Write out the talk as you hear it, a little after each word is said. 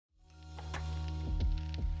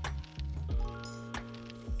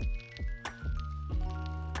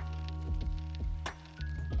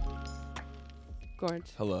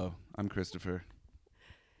Gorge. Hello, I'm Christopher.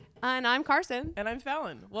 And I'm Carson. And I'm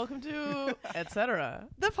Fallon. Welcome to Etc.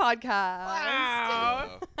 The podcast.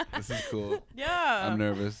 Wow. Hello. This is cool. Yeah. I'm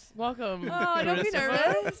nervous. Welcome. Oh, don't be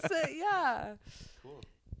Christopher. nervous. Yeah. Cool.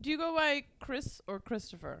 Do you go by Chris or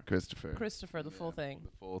Christopher? Christopher. Christopher, the full thing.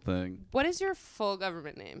 The full thing. What is your full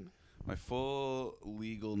government name? My full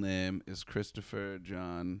legal name is Christopher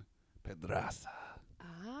John Pedraza.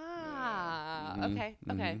 Ah. Yeah. Mhm, Okay.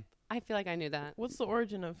 Okay. mhm. I feel like I knew that. What's the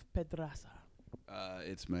origin of Pedraza?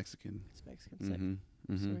 It's Mexican. It's Mexican.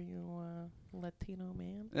 Mm-hmm. So Mm-hmm. are you Latino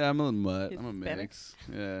man? Yeah, I'm a mutt. I'm a Hispanic? mix.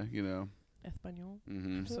 Yeah, you know. Espanol?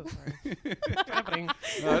 Mm-hmm. I'm so sorry. What's happening?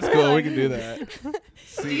 No, that's cool. We can do that.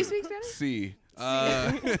 Do you speak Spanish? C.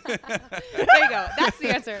 There you go. That's the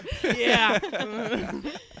answer. Yeah.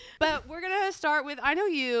 But we're going to start with, I know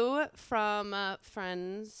you from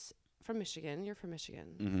friends from Michigan. You're from Michigan.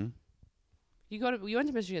 Mm-hmm. You went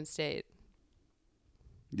to Michigan State.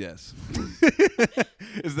 Yes.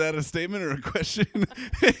 Is that a statement or a question?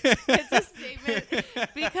 It's a statement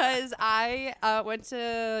because I went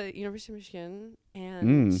to University of Michigan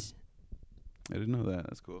and I didn't know that.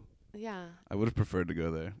 That's cool. yeah. I would have preferred to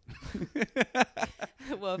go there.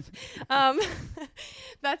 Woof.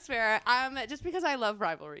 That's fair. Just because I love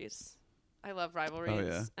rivalries. I love rivalries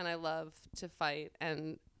yeah. and I love to fight,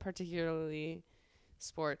 and particularly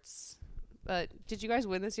sports. But did you guys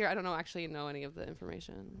win this year? I don't actually know any of the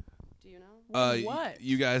information. Do you know? What?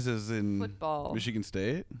 You guys as in Football. Michigan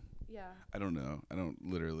State? Yeah. I don't know. I don't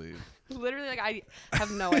literally. Literally, like, I have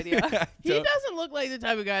no idea. He doesn't look like the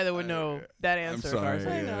type of guy that would know that answer. sorry.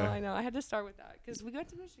 Carson. I know. I had to start with that because we went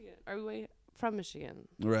to Michigan. Are we from Michigan?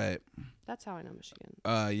 Right. That's how I know Michigan.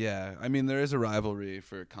 Yeah. I mean, there is a rivalry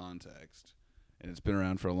for context, and it's been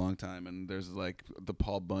around for a long time. And there's like the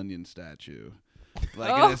Paul Bunyan statue.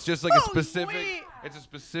 Like and it's just like a specific. sweet. It's a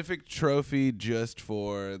specific trophy just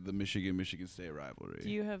for the Michigan State rivalry. Do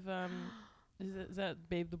you have is that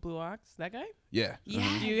Babe the Blue Ox? That guy? Yeah.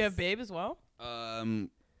 Yes. Do you have Babe as well?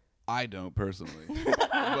 I don't personally.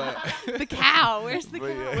 But The cow. Where's the But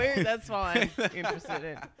cow? yeah. Where? That's all I'm interested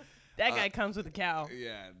in. That guy comes with a cow.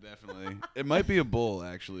 Yeah, definitely. It might be a bull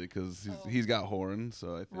actually, because he's got horns.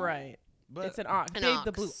 So I think. Right. But It's an ox. An Babe the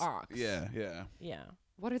ox. Blue Ox. Yeah. Yeah.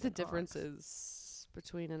 What are the An ox. differences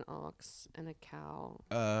between an ox and a cow?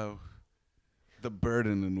 The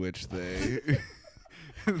burden in which they.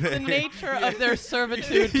 The nature of their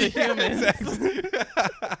servitude to humans.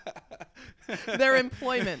 Their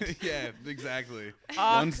employment. Yeah, exactly. Ox.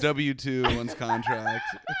 One's W-2, one's contract.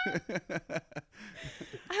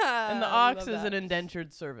 And the ox is an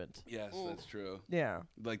indentured servant. Yes, that's true. Yeah.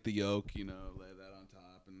 Like the yoke, lay that on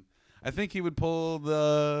top, and I think he would pull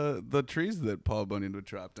the trees that Paul Bunyan would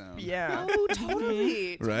chop down. Yeah. Oh,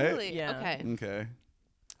 totally. Right? Totally. Yeah. Okay. Okay.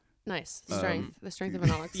 Nice. Strength. The strength of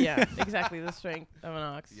an ox. Yeah, exactly. The strength of an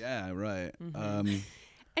ox. Yeah. Right. Mhm.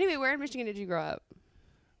 Anyway, where in Michigan did you grow up?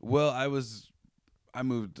 Well, I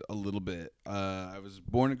moved a little bit. I was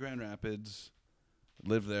born in Grand Rapids,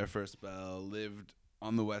 lived there for a spell, lived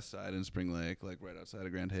on the west side in Spring Lake, like right outside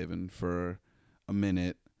of Grand Haven for a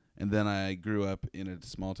minute. And then I grew up in a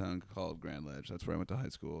small town called Grand Ledge. That's where I went to high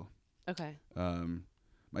school. Okay.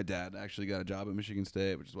 My dad actually got a job at Michigan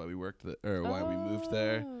State, which is why we why we moved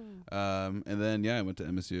there. And then, I went to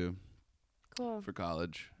MSU Cool. for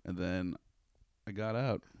college. And then I got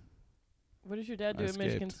out. What does your dad do I at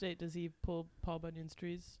Michigan escaped. State? Does he pull Paul Bunyan's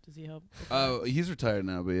trees? Does he help? with that? Oh, he's retired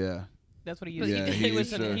now, but yeah. That's what he But used yeah, to do. he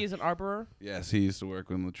He's used to- an arborer. Yes, he used to work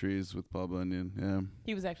on the trees with Paul Bunyan.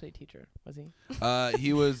 He was actually a teacher, was he? Yeah.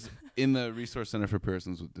 He was in the Resource Center for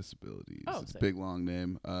Persons with Disabilities. Oh, It's a sick. big, long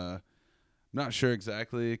name. Not sure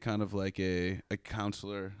exactly. Kind of like a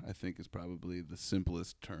counselor, I think, is probably the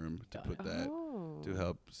simplest term to Got put it. that. Oh. To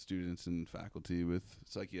help students and faculty with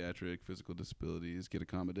psychiatric, physical disabilities get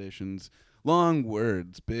accommodations. Long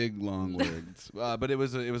words, big long words. But it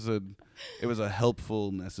was a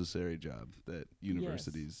helpful, necessary job that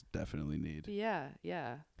universities definitely need. Yeah.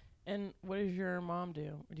 Yeah. And what does your mom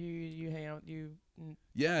do? Do you hang out?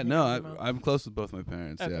 Yeah, Hang no, out with your mom? I'm close with both my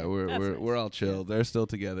parents. Okay, Yeah, we're that's nice. we're all chill. They're still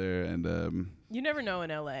together, and You never know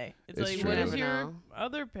in LA. It's It's like, true. what You does never your know.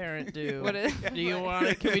 other parent do? What is? Do you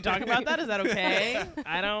want? Can we talk about that? Is that okay?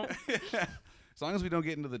 I don't. as long as we don't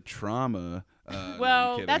get into the trauma. No, I'm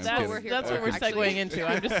Well, kidding, that's I'm what kidding. we're here That's for, what we're actually. segueing into.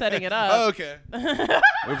 I'm just setting it Oh, up. okay.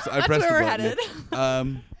 Oops, I That's pressed where the we're button.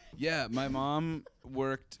 headed. Yeah, my mom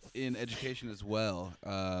worked in education as well,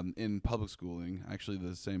 in public schooling. Actually,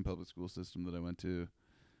 the same public school system that I went to.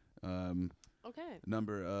 Okay.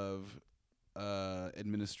 Number of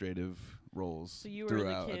administrative roles So you were the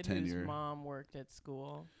throughout a kid whose tenure. mom worked at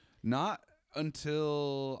school. Not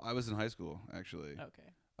Until I was in high school, actually.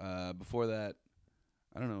 Okay. Before that,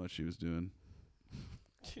 I don't know what she was doing.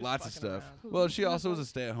 She was Lots of fucking stuff. around. Well, she also was a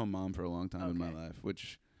stay-at-home mom for a long time in my Okay. life,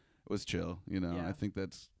 which was chill. You know, Yeah. I think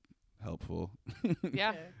that's helpful Yeah.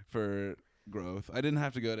 Okay. for growth. I didn't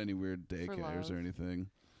have to go to any weird daycares love. or anything,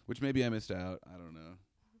 which maybe I missed out. I don't know.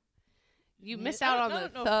 You Mi- missed I out don't- on I the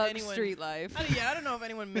don't know if thug anyone- street life. I don't know if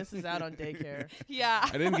anyone misses out on daycare. Yeah.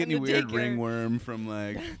 I didn't get any The weird daycare. ringworm from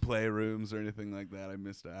like playrooms or anything like that. I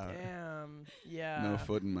missed out. Damn. Yeah. No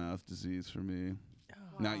foot and mouth disease for me. Oh.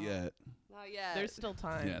 Not Wow. yet. Not yet. There's still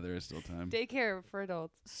time. Yeah, there is still time. daycare for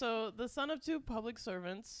adults. So the son of two public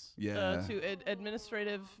servants, Yeah. two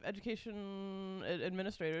administrative education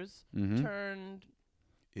administrators, Mm-hmm. turned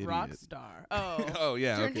rock star. Oh, Oh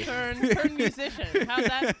yeah. turn, Okay. turn musician. How's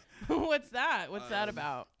that? What's that? What's that Um,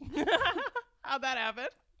 about? How'd that happen?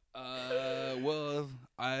 Well,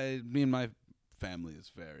 me and my family is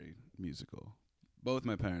very musical. Both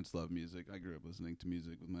my parents love music. I grew up listening to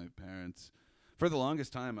music with my parents. For the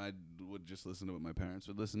longest time, I would just listen to what my parents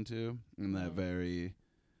would listen to, and that Mhm. very,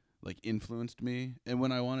 like, influenced me. And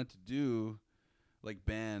when I wanted to do, like,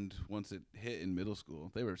 band, once it hit in middle school,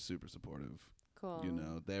 they were super supportive. Cool. You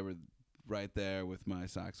know, they were right there with my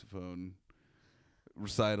saxophone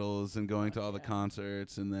recitals and going to all the Yeah.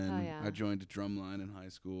 concerts. And then Oh, yeah. I joined drumline in high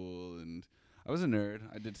school, and I was a nerd.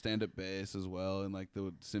 I did stand-up bass as well in like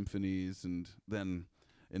the symphonies, and then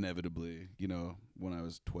inevitably, you know, when I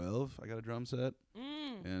was 12, I got a drum set,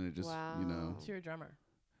 and it just, you know, Wow. So you're a drummer.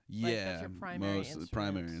 yeah, Like, that's your primary instrument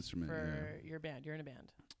primary instrument. for your band. You're in a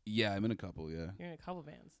band. Yeah, I'm in a couple. Yeah, You're in a couple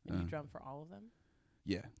bands, and you Uh. drum for all of them.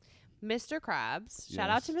 yeah. Mr. Krabs. Shout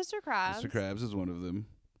out to Mr. Krabs. Mr. Krabs is one of them.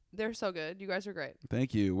 They're so good. You guys are great.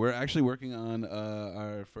 Thank you. We're actually working on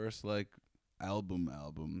our first like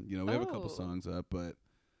album. You know, we have a couple Oh. songs up, but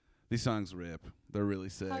these songs rip. They're really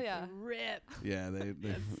sick. Oh yeah. Rip. Yeah, they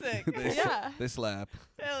That's sick. they, Yeah. they slap.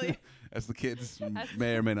 Hell yeah. As the kids That's-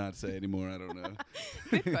 may or may not say anymore. I don't know.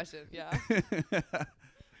 Good question. Yeah.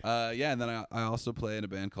 Yeah, and then I also play in a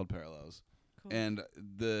band called Parallels. Cool. And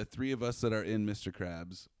the three of us that are in Mr.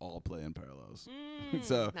 Krabs all play in Parallels. Mm.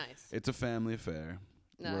 So Nice. it's a family affair.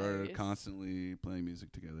 We're Nice. constantly playing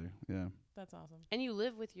music together. Yeah. That's awesome. And you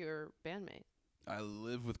live with your bandmate. I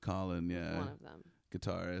live with Colin, yeah. One of them.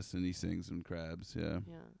 Guitarist, and he sings in Crabs, yeah.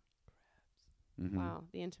 Yeah. Mhm. Wow.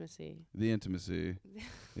 The intimacy. The intimacy,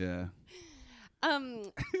 yeah.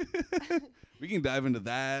 We can dive into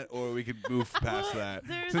that, or we could move past that.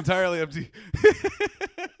 there's- It's entirely up to you.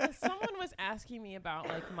 Someone was asking me about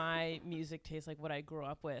like my music taste, like what I grew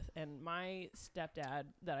up with, and my stepdad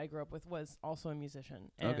that I grew up with was also a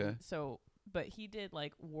musician. And Okay. So, but he did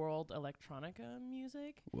like world electronica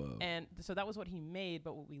music, Whoa. and so that was what he made.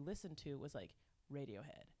 But what we listened to was like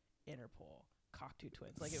Radiohead, Interpol, Cocteau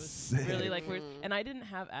Twins. Like it was really like weird. Mm. And I didn't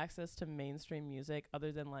have access to mainstream music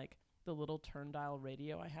other than like the little turn-dial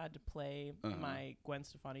radio I had to play my Gwen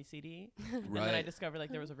Stefani CD. And then I Right. discovered like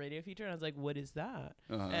there was a radio feature, and I was like, "What is that?"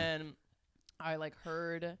 Uh-huh. And I like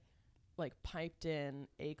heard, like piped in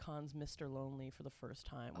Akon's "Mr. Lonely" for the first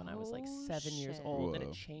time when I was like Oh, 7 years shit. old, and Whoa.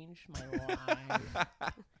 it changed my life.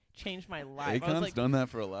 Changed my life. I was Akon's like, done that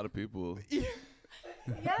for a lot of people. Yes.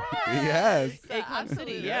 Yes. Akon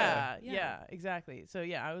City, Absolutely. yeah, exactly. So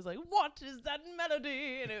yeah, I was like, "What is that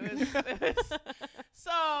melody?" And it was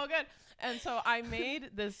so good. And so I made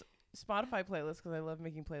this Spotify playlist because I love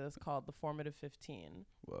making playlists called The Formative 15,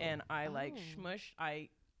 Whoa. and I like Oh. smushed. I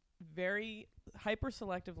very hyper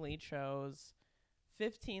selectively chose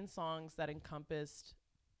 15 songs that encompassed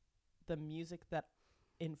the music that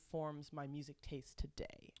informs my music taste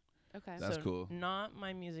today. Okay. That's So cool. Not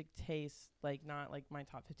my music taste, like not like my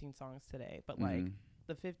top 15 songs today, but like Mhm.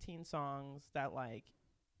 the 15 songs that like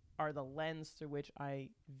are the lens through which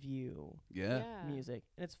I view Yeah. music,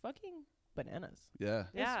 and it's fucking bananas. Yeah.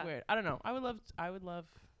 Yeah. It's weird. I don't know. I would love.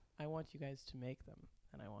 I want you guys to make them,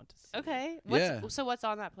 and I want to see. Okay. Yeah. So what's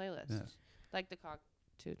on that playlist? Yeah. Like the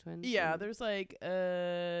Cocteau Twins. Yeah, and- there's like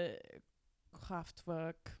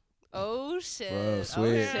Kraftwerk. Oh shit. Whoa, Oh,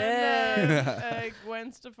 sweet. shit. And,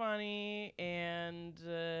 Gwen Stefani and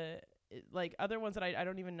like other ones that I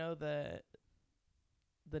don't even know the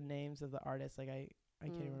names of the artists. Like I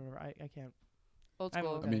can't even remember. I can't. Old I'm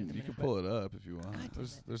school. old. I Okay. mean, in a you minute, can pull it up if you want. God damn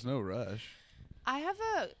it. There's no rush. I have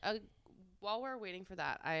a while we're waiting for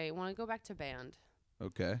that, I want to go back to band.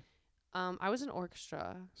 Okay. I was an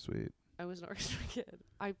orchestra. Sweet. I was an orchestra kid.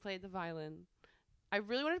 I played the violin. I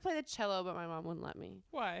really wanted to play the cello, but my mom wouldn't let me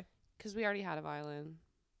Why? because we already had a violin.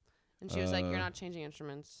 And she was like, "You're Uh. not changing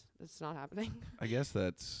instruments. It's not happening." I guess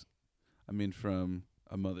that's, I mean, from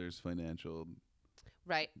a mother's financial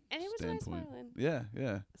Right. And it was a nice standpoint. violin. Yeah,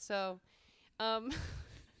 yeah. So Um.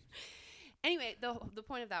 Anyway, the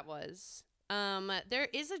point of that was, there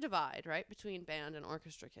is a divide, right, between band and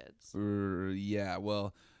orchestra kids. Yeah,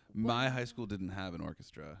 well, my high school didn't have an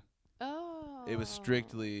orchestra. Oh. It was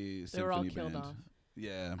strictly They were all symphony killed band. off.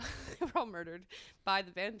 Yeah. They were all murdered by the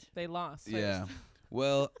band. They lost. Yeah.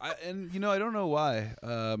 Well, I don't know why.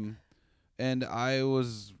 And I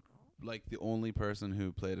was like the only person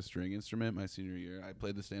who played a string instrument my senior year. I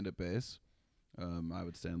played the stand-up bass. I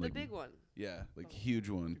would stand The like big one. yeah, like huge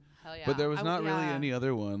one. Hell yeah. But there was I not w- really yeah. any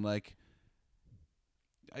other one. Like,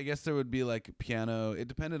 I guess there would be like piano. It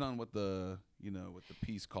depended on what the what the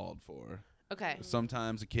piece called for. Okay.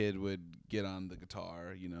 Sometimes a kid would get on the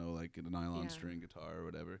guitar, like a nylon Yeah. string guitar or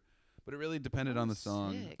whatever. But it really depended on the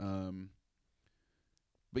song. Sick.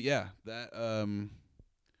 But yeah, that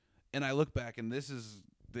and I look back, and this is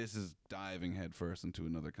diving headfirst into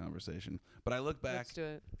another conversation. But I look back, Let's do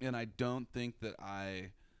it. and I don't think that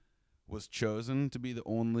I was chosen to be the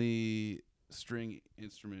only string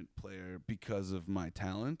instrument player because of my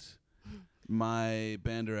talent. My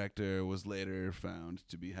band director was later found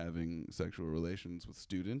to be having sexual relations with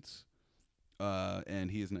students,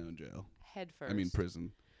 and he is now in jail. Head first. I mean,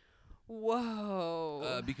 prison.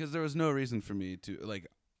 Whoa. Because there was no reason for me to, like,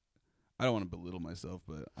 I don't want to belittle myself,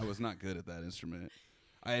 but I was not good at that instrument.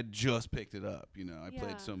 I had just picked it up, I Yeah.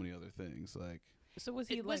 played so many other things, like, So was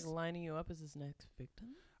he It like was- lining you up as his next victim?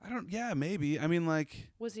 yeah, maybe. I mean, like,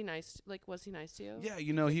 was he nice? Was he nice to you? yeah,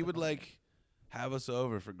 he would, like, have us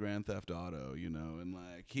over for Grand Theft Auto, and,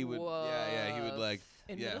 like, he would, yeah, he would, like,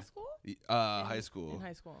 In Yeah. middle school? high school. In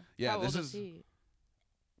high school. Yeah, How this old is, he?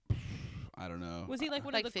 I don't know. Was he like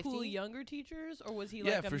one Like of the cool 50? younger teachers, or was he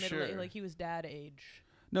Yeah, like a for middle sure. like he was dad age?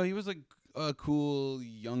 No, he was, like, a cool,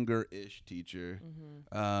 younger-ish teacher.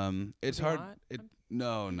 Mm-hmm. It's Was he hard. hot?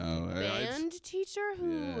 No. Band teacher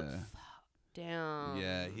who? Yeah. Damn.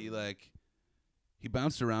 Yeah, he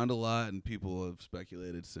bounced around a lot, and people have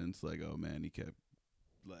speculated since, like, oh man, he kept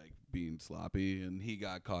like being sloppy, and he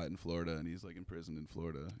got caught in Florida, and he's like in prison in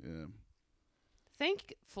Florida. Yeah,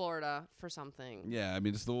 Thank Florida for something. yeah. I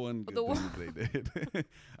mean, it's the one good The thing that they did.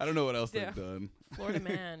 I don't know what else Yeah. they've done. Florida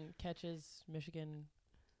man catches Michigan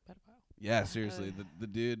pedophile. Yeah, seriously, the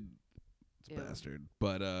dude, is a Ew. bastard.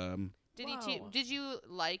 But Did Wow. he? Did you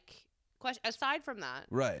like? Aside from that,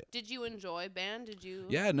 right. did you enjoy band? Did you?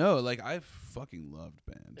 Yeah, no, like I fucking loved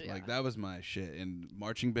band. Yeah. Like that was my shit. And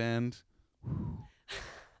marching band.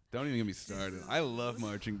 Don't even get me started. I love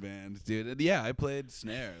marching band, dude. And yeah, I played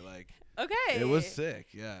snare. Like Okay. it was sick.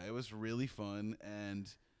 Yeah, it was really fun, and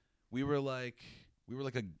we were like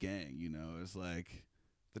a gang. It was like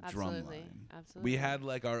the drum Absolutely. line. Absolutely. We had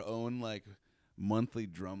like our own like monthly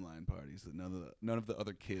drumline parties that none of the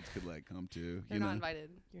other kids could like come to. They're not invited.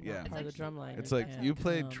 You're Yeah. not part of the It's drum line. It's you like can't you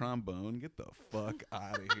played come. trombone. Get the fuck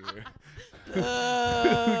out of here. Who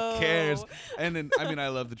Who cares? And then I mean I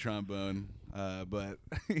love the trombone, but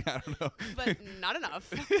I don't know. But not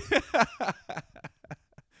enough.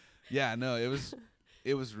 Yeah, no, it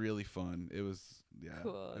was really fun. It was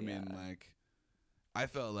Cool, I mean yeah. like I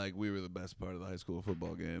felt like we were the best part of the high school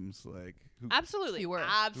football games. Like who Absolutely. You were.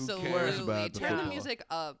 Absolutely. cares about the Turn the football? music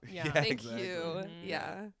up. Yeah. Yeah, Thank exactly. you. Mhm.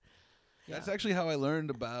 Yeah. That's actually how I learned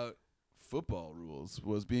about football rules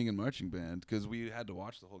was being in marching band because we had to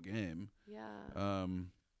watch the whole game. Yeah.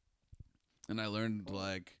 And I learned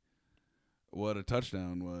like what a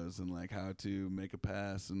touchdown was and like how to make a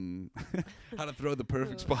pass and how to throw the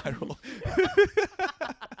perfect spiral.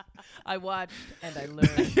 I watched and I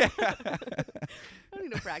learned. Yeah. I don't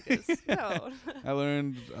need no practice. No. I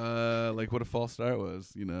learned like what a false start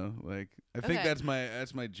was, Like I think Okay.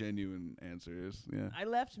 that's my genuine answers. Yeah. I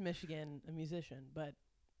left Michigan a musician, but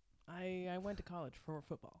I went to college for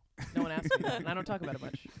football. No one asked me that, and I don't talk about it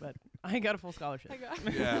much, but I got a full scholarship.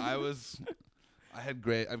 Yeah, I have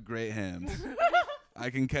great hands. I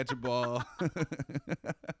can catch a ball.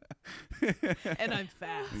 And I'm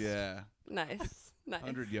fast. Yeah. Nice.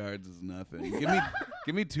 100 yards is nothing.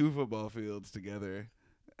 Give me 2 football fields together.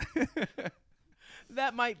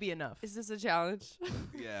 That might be enough. Is this a challenge?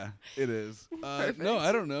 Yeah, it is. No, Perfect.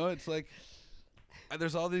 I don't know. It's like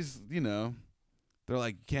there's all these, they're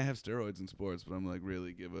like you can't have steroids in sports, but I'm like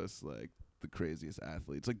really give us like the craziest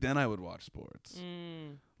athletes. Like then I would watch sports.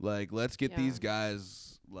 Like let's get Yeah. these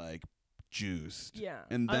guys like juiced. Yeah.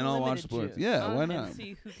 And then I'll watch Unlimited sports. juice. Yeah, why And not?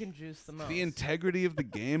 see who can juice the most. The integrity of the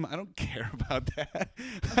game, I don't care about that.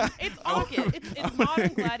 It's I all wanna- good. It's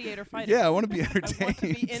modern gladiator fighting. Yeah, I want to be I entertained. want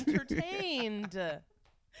to be entertained.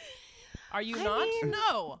 Are you I not? mean-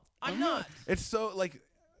 No, I'm not. It's so like,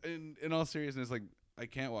 in all seriousness, like I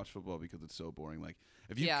can't watch football because it's so boring. Like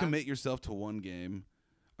if you Yeah. commit yourself to one game,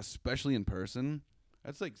 especially in person,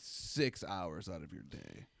 That's like 6 hours out of your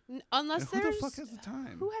day. Unless And who there's the fuck has the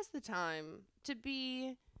time? who has the time to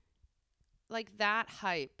be like that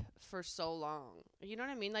hype for so long? You know what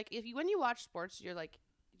I mean? Like when you watch sports, you're like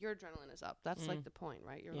your adrenaline is up. That's like the point,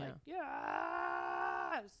 right? You're like,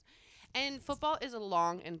 yes. And football is a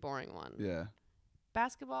long and boring one. Yeah.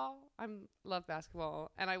 Basketball, love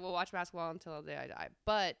basketball, and I will watch basketball until the day I die.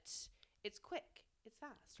 But it's quick. It's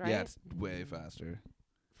fast, right? Yeah, it's way faster.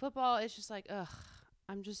 Football is just like, ugh,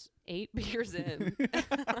 I'm just 8 beers in.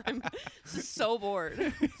 I'm just so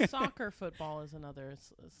bored. Soccer football is another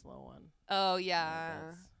slow one. Oh, yeah.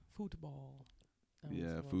 That's football. That one's a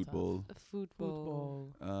Yeah, little football. Football.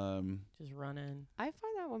 Just running. I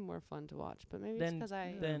find that one more fun to watch, but maybe it's because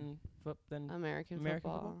I then American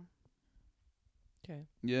football. Okay.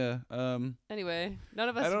 Yeah. Anyway, none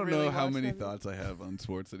of us I don't really know how watch many them. thoughts I have on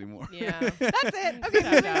sports anymore. Yeah. That's it. Okay,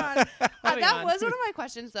 Check moving out. on. Moving That on. was one of my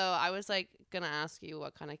questions, though. I was like gonna ask you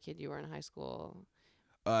what kind of kid you were in high school.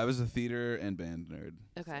 I was a theater and band nerd.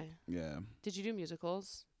 Okay. Yeah. Did you do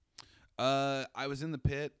musicals? I was in the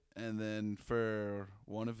pit, and then for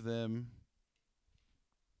one of them,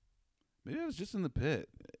 maybe I was just in the pit,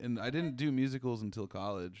 and I didn't do musicals until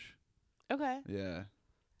college. Okay. Yeah.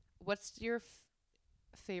 What's your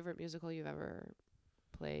favorite musical you've ever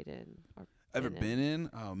played in or Ever been in?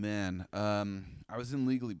 Oh man. I was in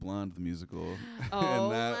Legally Blonde the musical. Oh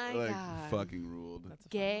and that my like God. fucking ruled. That's a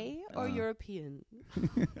fun Gay or Uh, European?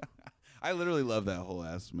 I literally love that whole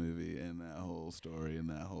ass movie and that whole story and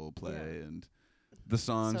that whole play and the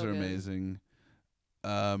songs So are good. amazing.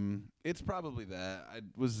 It's probably that. I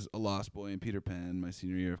was a lost boy in Peter Pan my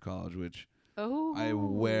senior year of college, which Oh. I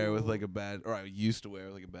wear with like a badge, or I used to wear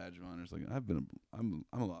with like a badge of honor. It's like I'm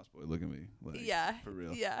a lost boy. Look at me, like Yeah. for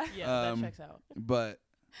real. Yeah. Yeah, that Um, checks out. But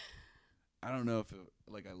I don't know if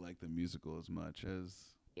like I like the musical as much as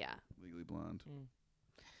Yeah. Legally Blonde.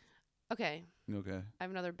 Okay. Okay, I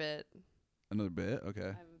have another bit. another bit. Okay, I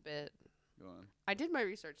have a bit. go on. I did my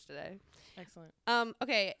research today. Excellent.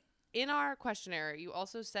 Okay. In our questionnaire, you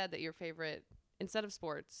also said that your favorite, instead of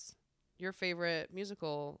sports, your favorite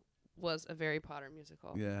musical was a Harry Potter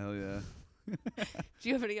musical. Yeah, hell yeah. Do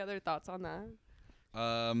you have any other thoughts on that?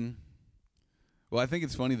 Well, I think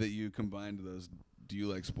it's funny that you combined those. Do you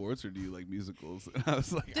like sports or do you like musicals? And I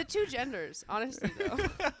was like, The two genders, honestly, though.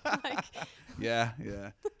 Like, yeah.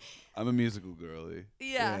 I'm a musical girly.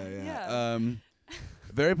 yeah.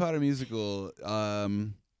 Harry Potter musical.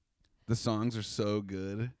 The songs are so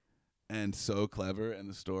good and so clever, and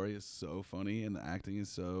the story is so funny, and the acting is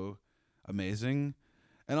so amazing.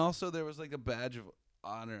 And also, there was like a badge of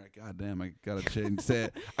honor. God damn, I gotta say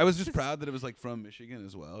it. I was just proud that it was like from Michigan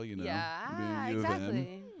as well. You know, Yeah, being U of M. exactly. I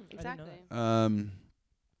didn't know Exactly.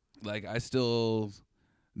 Like I still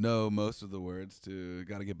know most of the words to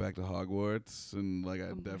 "Gotta Get Back to Hogwarts," and like I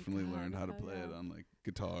Oh my definitely God, learned how to yeah, play yeah. it on like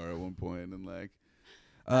guitar at one point, and like,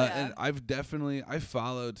 Yeah. and I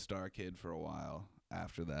followed Star Kid for a while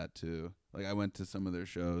after that too. Like I went to some of their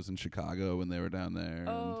shows in Chicago when they were down there.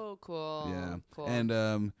 Oh, cool. Yeah. Cool.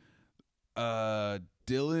 And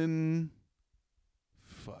Dylan.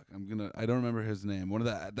 Fuck, I don't remember his name. One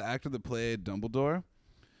of the actor that played Dumbledore.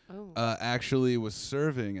 oh. Actually was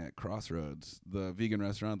serving at Crossroads, the vegan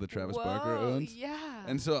restaurant that Travis Barker Whoa, owns. Yeah.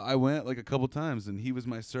 And so I went like a couple times, and he was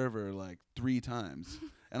my server like 3 times.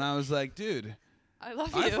 And I was like, dude, I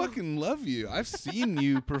love you. I fucking love you. I've seen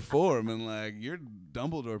you perform, and like your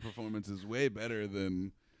Dumbledore performance is way better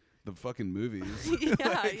than the fucking movies.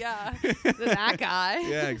 yeah. That guy.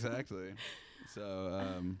 Yeah, exactly. So,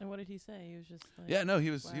 And what did he say? He was just like, yeah, no, he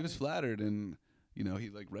was flattered. flattered, and you know, he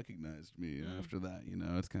like recognized me after that. You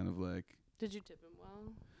know, it's kind of like. Did you tip him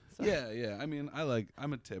well? Yeah. I mean,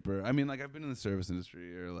 I'm a tipper. I mean, like I've been in the service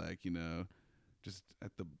industry, or like, you know, just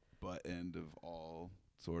at the butt end of all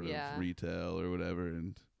sort of retail or whatever,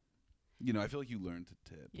 and you know, I feel like you learn to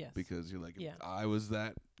tip. Yes. Because you're like, Yeah. if I was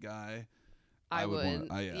that guy, I would.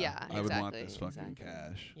 want, I would want exactly, this fucking exactly.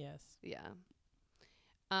 cash. Yes. Yeah.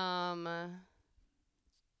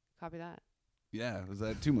 Copy that. Yeah, was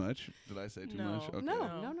that too much? Did I say too No. much? Okay.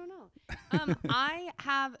 No.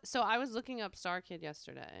 I was looking up Star Kid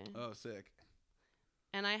yesterday, Oh, sick.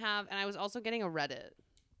 and I was also getting a Reddit.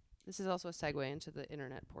 This is also a segue into the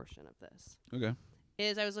internet portion of this. Okay.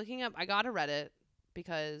 I got a Reddit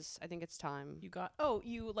because I think it's time. You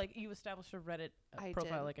established a Reddit I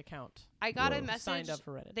profile did. like account. I got a Whoa. message. Signed up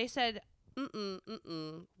for Reddit. They said,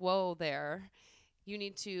 whoa there. You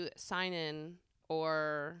need to sign in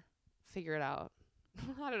or figure it out.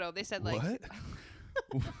 I don't know. They said like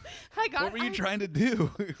What? I got What were you trying to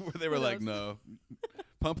do? Where they were Who like, knows?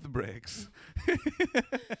 no, Pump the brakes.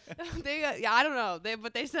 I don't know.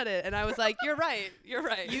 But they said it, and I was like, "You're right. You're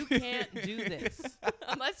right. You can't do this.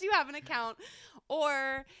 unless you have an account,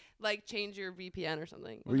 or like change your VPN or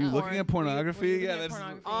something." Were you looking at pornography? Were you Yeah, looking at that's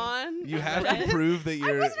pornography? On you have to Reddit? prove that I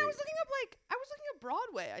you're. wasn't. I was looking at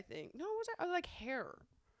Broadway. I think. No, I was like hair.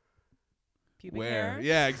 Pubic Where? hair?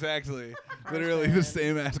 Yeah, exactly. Literally the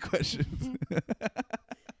same ass questions.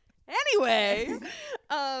 Anyway,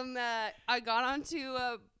 I got onto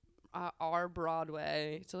our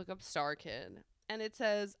Broadway to look up Star Kid, and it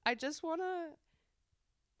says, I just wanna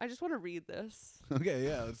read this. Okay,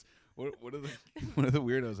 yeah. What do the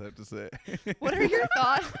weirdos have to say? What are your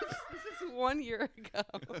thoughts? This is 1 year ago.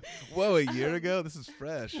 Whoa, a year ago? This is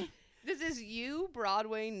fresh. This is you,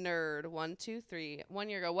 Broadway nerd 123. 1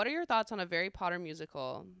 year ago. What are your thoughts on a Harry Potter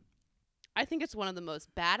musical? I think it's one of the most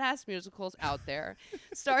badass musicals out there.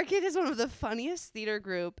 Star Kid is one of the funniest theater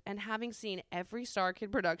group, and having seen every Star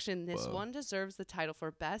Kid production, this one deserves the title for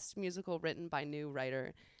best musical written by new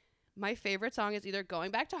writer. My favorite song is either Going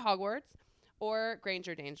Back to Hogwarts or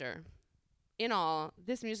Granger Danger. In all,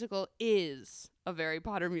 this musical is a Harry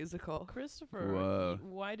Potter musical. Christopher, Whoa.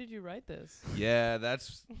 why did you write this? Yeah,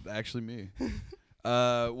 that's actually me.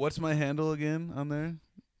 What's my handle again on there?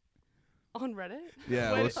 On Reddit?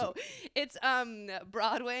 Yeah, Wait, what's- it's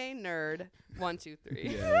Broadway nerd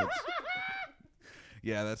 123. Yeah,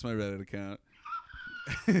 yeah, that's my Reddit account.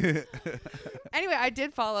 Anyway, I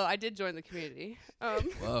did join the community.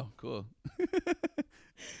 Wow, cool.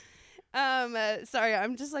 Sorry,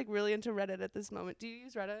 I'm just like really into Reddit at this moment. Do you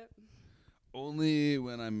use Reddit? Only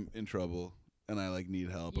when I'm in trouble and I like need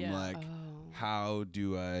help. I'm Yeah. like, how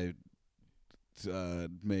do I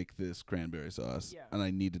make this cranberry sauce? Yeah. And I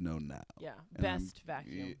need to know now. Yeah, And best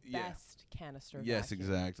vacuum, yeah. best canister. Yes, vacuum.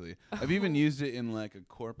 exactly. I've even used it in like a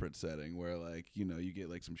corporate setting where like, you know, you get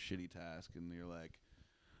like some shitty task and you're like,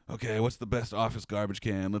 okay, what's the best office garbage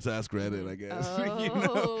can? Let's ask Reddit, I guess. Oh, you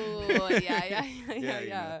know? yeah. You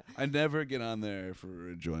know. I never get on there for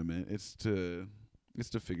enjoyment. It's to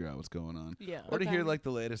figure out what's going on. Yeah. Or to hear Okay. like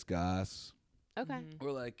the latest goss. Okay. Mhm.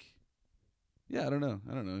 Or like, yeah, I don't know.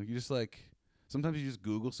 You just like, sometimes you just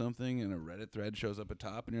Google something and a Reddit thread shows up at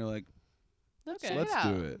top and you're like, Let's Okay. check let's it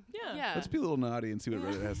out. do it. Yeah. Let's be a little naughty and see what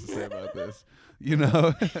Yeah. Reddit has to say about this. You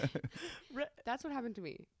know? That's what happened to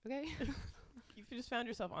me. Okay. You just found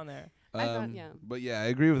yourself on there. I thought, yeah. But yeah, I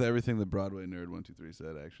agree with everything the Broadway Nerd 123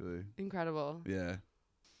 said, actually. Incredible. Yeah.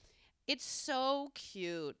 It's so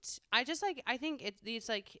cute. I think it's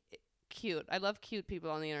like cute. I love cute people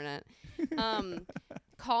on the internet.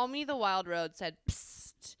 Call Me the Wild Road said,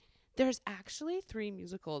 psst, there's actually 3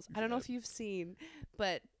 musicals. I don't know if you've seen,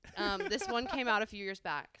 but this one came out a few years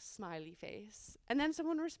back. Smiley face. And then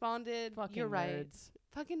someone responded, Fucking you're right. nerds.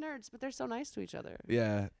 Fucking nerds, but they're so nice to each other.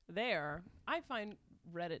 Yeah. There, I find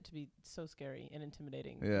Reddit to be so scary and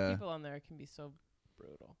intimidating. Yeah. People on there can be so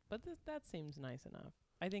brutal. But that seems nice enough.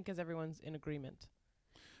 I think because everyone's in agreement.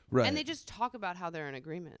 Right. And they just talk about how they're in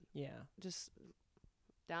agreement. Yeah. Just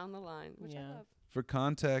down the line, which I Yeah. love. For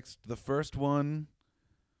context, the first one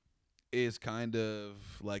is kind of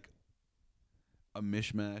like a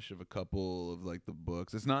mishmash of a couple of like the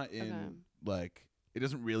books. It's not in Okay. like, it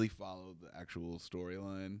doesn't really follow the actual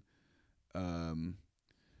storyline.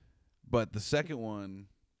 But the second one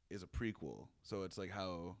is a prequel. So it's like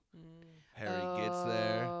how Harry gets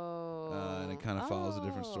there. And it kind of follows a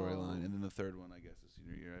different storyline. And then the third one, I guess, is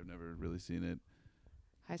senior year. I've never really seen it.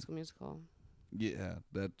 High School Musical. Yeah,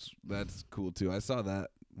 that's cool too. I saw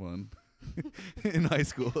that one in high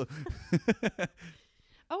school.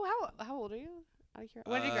 Oh, how old are you?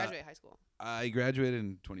 When did you graduate high school? I graduated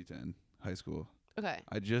in 2010, high school. Okay,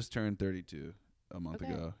 I just turned 32 a month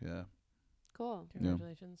Okay. ago. Yeah, cool.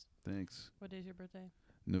 Congratulations. thanks. What day's your birthday?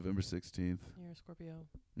 November 16th. You're a Scorpio.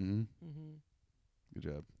 Mm-hmm. Mm-hmm. Good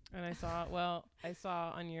job. And I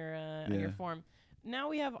saw on your form. Now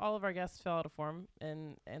we have all of our guests fill out a form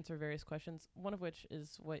and answer various questions, one of which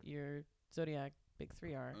is what your zodiac big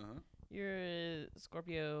 3 are. Uh-huh. You're a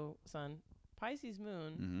Scorpio sun, Pisces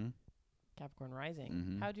moon, Mm-hmm. Capricorn rising.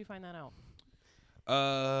 Mhm. How'd you find that out?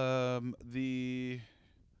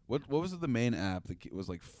 What was the main app that was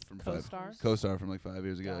like from CoStar? CoStar from like 5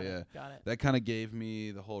 years ago? Got Yeah. it. Got it. That kind of gave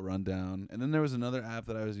me the whole rundown. And then there was another app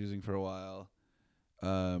that I was using for a while.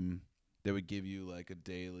 That would give you like a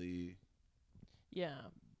daily Yeah.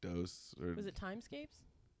 dose. Or Was it Timescapes?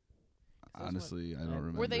 honestly, I don't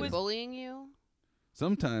remember. Were they bullying you?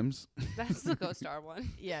 Sometimes. That's the CoStar one.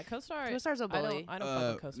 Yeah, CoStar. CoStar's a bully. I don't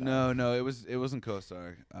fuck with CoStar. No, it wasn't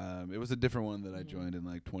CoStar. It was a different one that I joined in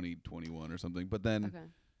like 2021 or something. But then Okay.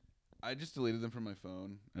 I just deleted them from my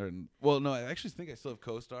phone. No, I actually think I still have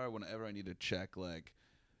CoStar whenever I need to check like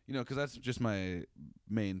because that's just my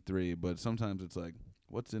main 3. But sometimes it's like,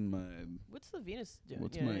 what's in my, What's the Venus doing?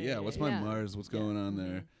 what's my Mars? What's going on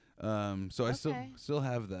there? So I still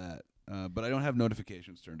have that. But I don't have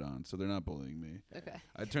notifications turned on, so they're not bullying me. Okay.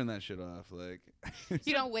 I turn that shit off. Like,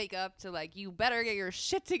 you don't wake up to like, you better get your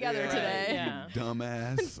shit together Yeah, today. Yeah. you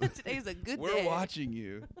dumbass. Today's a good We're day. watching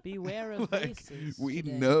you. Beware of Like, faces. we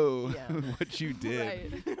today. know Yeah. what you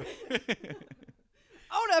did. Right.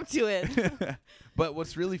 Own up to it. But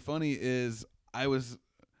what's really funny is I was,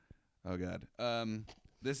 oh God,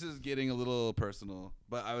 this is getting a little personal.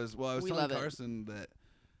 But I was We telling love it. Carson that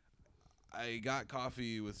I got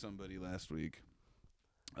coffee with somebody last week,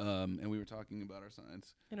 and we were talking about our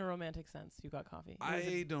signs. In a romantic sense, you got coffee. It was I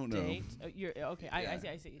a don't know. date. You're okay. I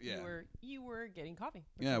see. Yeah. You were getting coffee.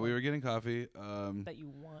 with Yeah, we someone were getting coffee. that you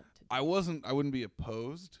want to. Do. I wouldn't be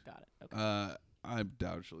opposed. Got it. Okay. I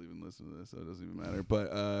doubt she'll even listen to this, so it doesn't even matter.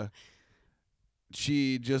 But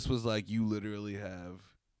she just was like, "You literally have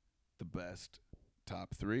the best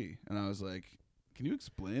top 3," and I was like, "Can you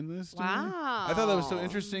explain this to me?" Wow. I thought that was so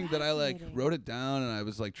interesting that I like Fascinating. wrote it down and I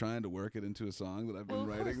was like trying to work it into a song that I've been Well, of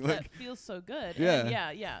writing. course, Like, that feels so good. Yeah.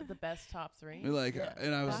 And yeah. The best top 3. like, Yeah.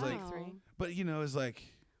 and I was Wow. like, 3. but it's like,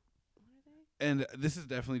 and this is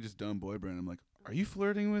definitely just dumb boy brain. I'm like, are you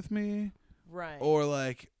flirting with me, Right. or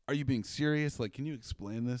like, are you being serious? Like, can you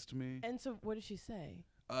explain this to me? And so, what did she say?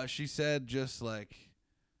 She said just like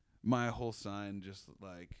my whole sign just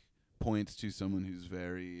like points to someone who's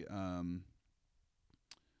very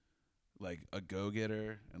like a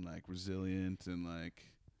go-getter and like resilient and like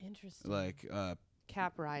Interesting.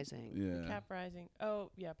 Cap rising. yeah. Cap rising. Oh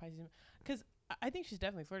yeah, Pisces. Because I think she's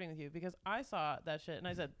definitely flirting with you. Because I saw that shit and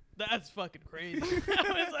I said, "That's fucking crazy."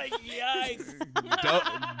 I was like,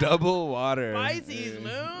 "Yikes!" Double water. Pisces moon,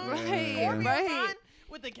 Right, Scorpio right. sign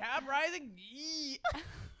with the cap rising. Yee.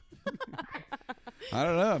 I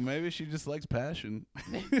don't know. Maybe she just likes passion.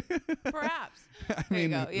 Perhaps. I There you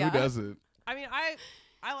mean, go, yeah. who doesn't? I mean, I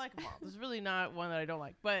like them all. There's really not one that I don't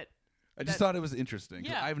like, but I just That- thought it was interesting.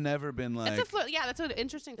 'Cause Yeah. I've never been like. That's a flirt. Yeah, that's an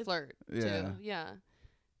interesting flirt. Yeah. Too. Yeah.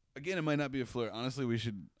 Again, it might not be a flirt. Honestly, we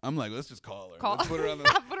should. I'm like, let's just call her. Call. Let's put her on the.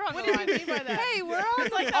 Put her on what the do line. you mean by that? Hey, we're on,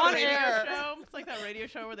 It's like that on radio air. show. It's like that radio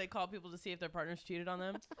show where they call people to see if their partners cheated on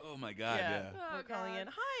them. Oh my God! Yeah. Oh, We're calling God. in.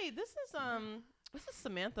 Hi, this is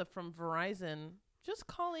Samantha from Verizon. Just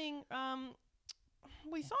calling.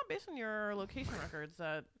 We saw based on your location records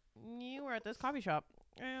that you were at this coffee shop,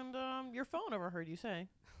 and your phone overheard you say.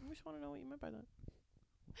 We just want to know what you meant by that.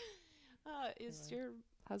 Is your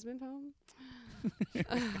husband home?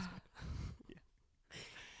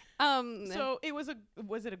 So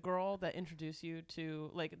was it a girl that introduced you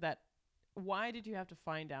to like that? Why did you have to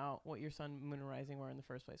find out what your sun, moon, and rising were in the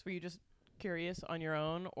first place? Were you just curious on your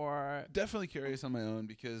own, or Definitely curious on my own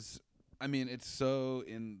because, I mean, it's so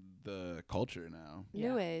in the culture now.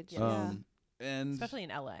 New Yeah. age. Yeah. And especially in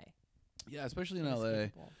LA? yeah, especially in LA.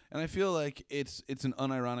 Inescapable. And I feel like it's an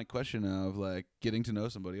unironic question now of like getting to know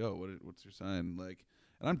somebody. Oh, what's your sign? Like,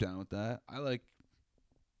 and I'm down with that. I like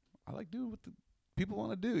doing what the people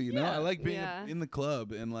want to do. You know, Yeah. I like being Yeah. in the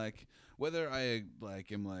club and like whether I like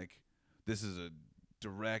am like this is a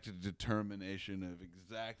direct determination of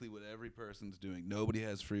exactly what every person's doing. Nobody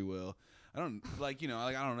has free will. I don't like I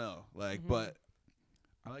don't know like, Mhm. but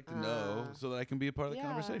I like to know so that I can be a part of the Yeah.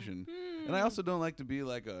 conversation. And I also don't like to be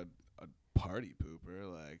like a party pooper.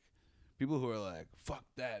 Like people who are like, fuck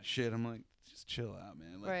that shit. I'm like, just chill out,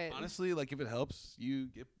 man. Like Right. honestly, like if it helps you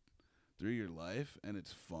get through your life and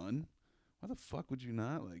it's fun, why the fuck would you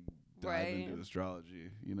not like dive Right. into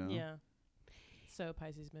astrology, you know? Yeah. So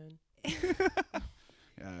Pisces moon.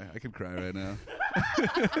 Yeah, I could cry right now.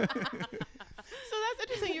 So that's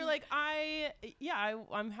interesting. You're like,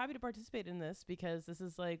 I'm happy to participate in this because this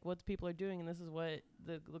is like what the people are doing, and this is what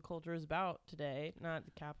the culture is about today. Not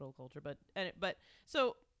the capital culture, but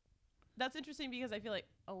so that's interesting because I feel like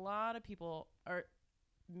a lot of people are.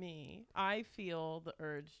 I feel the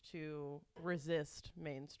urge to resist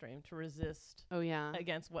mainstream, to resist Oh yeah.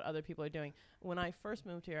 against what other people are doing. When I first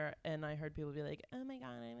moved here and I heard people be like, "Oh my God,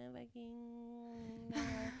 I'm a fucking,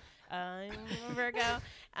 I'm a Virgo, or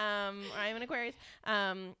I'm an Aquarius,"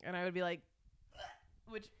 and I would be like,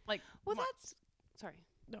 which like, Well, my- that's sorry.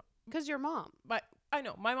 No. Because your mom. but I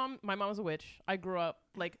know my mom was a witch. I grew up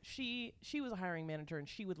like she was a hiring manager and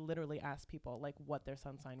she would literally ask people like what their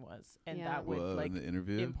sun sign was, and Yeah. that would Whoa, like in the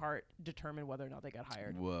interview? in part determine whether or not they got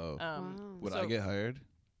hired. Whoa. Wow. Would so I get hired?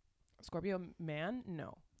 Scorpio man?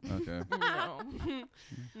 No. Okay. No.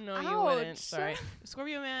 No, you wouldn't. Ouch. Sorry.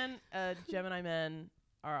 Scorpio man, Gemini men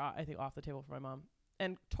are, I think, off the table for my mom.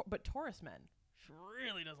 And but Taurus men, she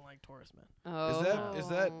really doesn't like Taurus men. Oh. Is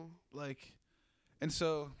that like And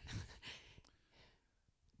so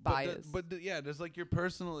bias. Yeah, does like your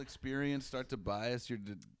personal experience start to bias your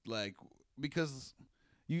like because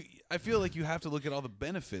I feel like you have to look at all the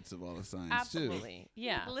benefits of all the signs Absolutely.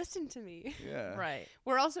 Yeah. Listen to me. too. Yeah. Right.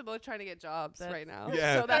 We're also both trying to get jobs right now.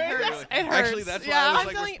 Yeah. So that hurts. It hurts. Actually, that's why yeah. I was I'm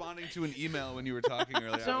like feeling- responding to an email when you were talking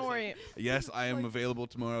earlier. I Don't was worry. like, yes, I am available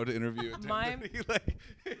tomorrow to interview at My- 10:30. Like,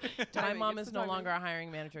 My Timing, mom it's is the no timing. longer a hiring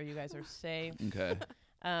manager. You guys are safe. okay.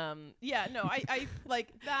 Yeah, no, I like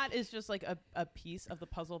that is just like a piece of the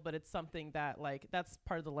puzzle, but it's something that like that's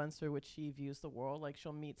part of the lens through which she views the world. Like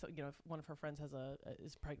she'll meet, if one of her friends has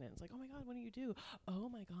is pregnant, it's like, oh my god, what do you do? Oh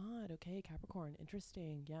my god, okay, Capricorn,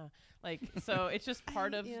 interesting, yeah. Like so, it's just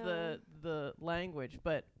part of Yeah. the language.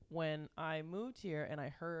 But when I moved here and I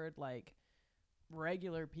heard like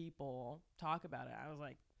regular people talk about it, I was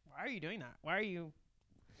like, why are you doing that? Why are you?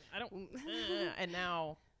 I don't. And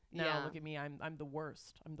now Yeah. look at me. I'm the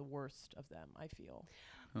worst. I'm the worst of them, I feel.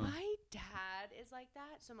 Huh. My dad is like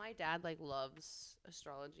that. So my dad like loves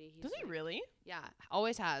astrology. He's Does he like- really? Yeah,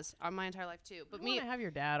 always has on my entire life too. But I me, want to have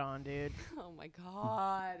your dad on, dude. oh my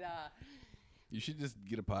god, You should just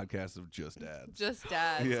get a podcast of just dads. just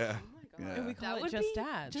dads. Yeah. Oh my god. Yeah. And we That call it would just be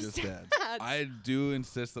dads. Just Just dads. dads. I do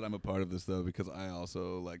insist that I'm a part of this though because I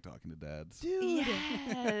also like talking to dads. Dude.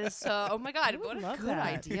 Yes. So, oh my god, I would what a love good that.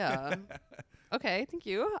 idea. Okay, thank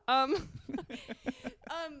you.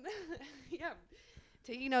 Yeah.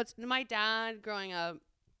 Taking notes. My dad, growing up,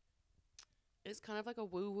 is kind of like a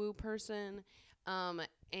woo-woo person, and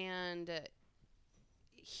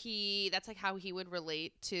that's like how he would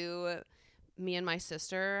relate to me and my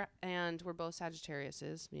sister, and we're both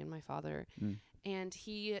Sagittariuses, me and my father, and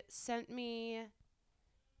he sent me.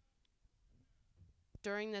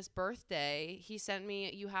 During this birthday, he sent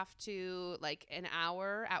me, you have to, like, an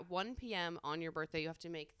hour at 1 p.m. on your birthday, you have to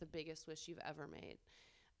make the biggest wish you've ever made.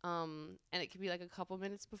 And it could be, like, a couple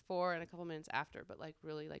minutes before and a couple minutes after, but, like,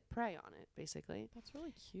 really, like, pray on it, basically. That's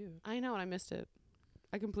really cute. I know, and I missed it.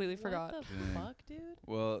 I completely forgot. What the Dang. fuck, dude?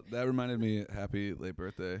 Well, that reminded me. Happy late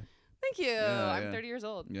birthday. Thank you. Yeah, I'm yeah. 30 years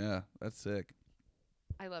old. Yeah, that's sick.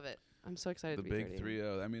 I love it. I'm so excited The to be big 30.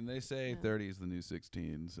 3-0. I mean, they say Yeah. 30 is the new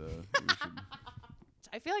 16, so we should.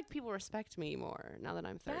 I feel like people respect me more now that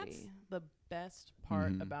I'm 30. That's the best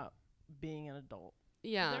part Mhm. about being an adult.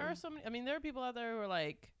 Yeah. There are so many. I mean, there are people out there who are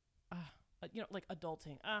like, like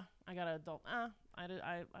adulting. I got to adult. I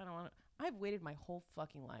don't want to. I've waited my whole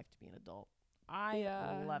fucking life to be an adult. I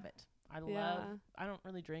Yeah. love it. I don't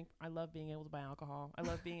really drink. I love being able to buy alcohol. I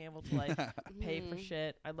love being able to like pay for Mhm.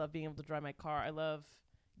 shit. I love being able to drive my car. I love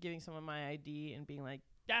giving someone my ID and being like,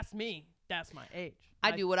 that's me. That's my age.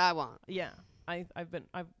 I do what I want. Yeah. I've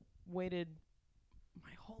waited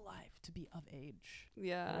my whole life to be of age.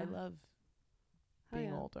 Yeah. And I love Oh, being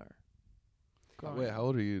yeah. older. Wait, how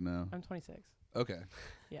old are you now? I'm 26. Okay.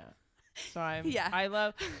 Yeah. So I'm Yeah. I'm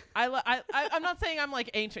not saying I'm like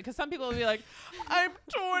ancient because some people will be like, I'm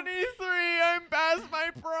 23, I'm past my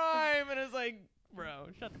prime, and it's like, bro,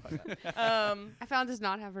 shut the fuck up. I found does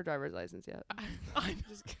not have her driver's license yet. I'm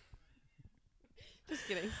Just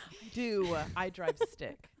kidding. I drive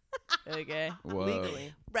stick. Okay. Whoa.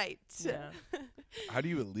 Legally. Right. Yeah. How do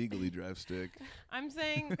you illegally drive stick? I'm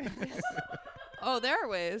saying Oh, there are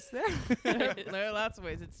ways. there are lots of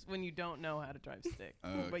ways. It's when you don't know how to drive stick, Oh,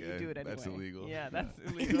 but you okay. do it anyway. That's illegal. Yeah, that's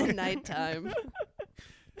In illegal. the nighttime.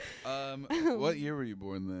 What year were you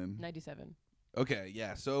born then? 97. Okay,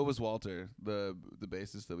 yeah. So it was Walter, the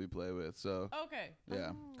bassist that we play with. So Okay.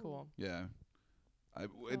 yeah, Cool. yeah.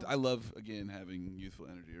 I love again having youthful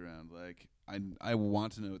energy around. Like I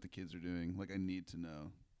want to know what the kids are doing. Like I need to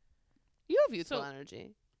know. You have youthful So-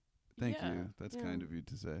 energy. Thank Yeah. you. That's Yeah. kind of you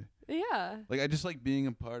to say. Yeah. Like I just like being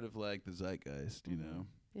a part of like the zeitgeist. You know.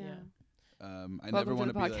 Yeah. I Welcome never to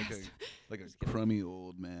want the to be like podcast. a Just kidding. crummy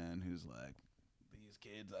old man who's like, these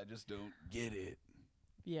kids, I just don't get it.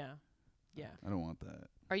 Yeah. Yeah. I don't want that.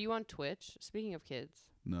 Are you on Twitch? Speaking of kids.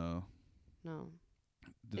 No. No.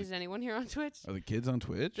 Did Is anyone here on Twitch? Are the kids on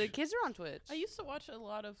Twitch? The kids are on Twitch. I used to watch a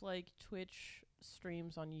lot of like Twitch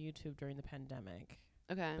streams on YouTube during the pandemic,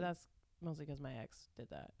 Okay. but that's mostly because my ex did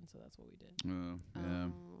that, and so that's what we did. Oh, yeah.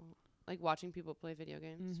 Like watching people play video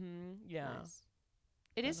games. Mm-hmm. Yeah. Nice.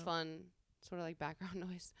 It I is know. fun. Sort of like background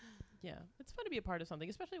noise. Yeah. It's fun to be a part of something,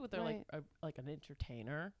 especially with they're Right. like an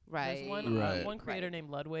entertainer. Right. There's one Right. one creator Right. named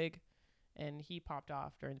Ludwig, and he popped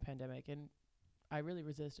off during the pandemic, and I really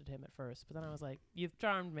resisted him at first, but then I was like, "You've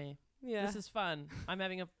charmed me. Yeah. This is fun. I'm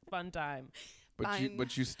having a fun time." Fine.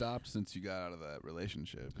 But you stopped since you got out of that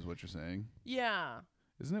relationship, is what you're saying? Yeah.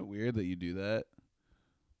 Isn't it weird that you do that?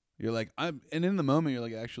 you're like, and in the moment you're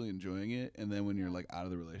like actually enjoying it, and then when you're like out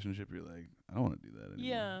of the relationship, you're like, I don't want to do that anymore.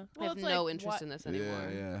 Yeah. I have it's no like, interest in this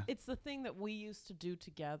anymore. Yeah. It's the thing that we used to do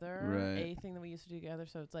together. Right. A thing that we used to do together.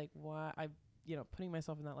 So it's like, why putting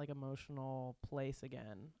myself in that like emotional place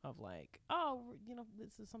again of like, oh,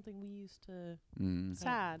 this is something we used to.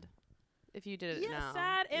 Sad. If you did it now.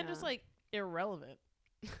 Sad and just like irrelevant.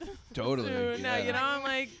 Totally. So now, I'm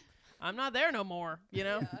like, I'm not there no more,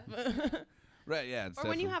 Right, yeah. Or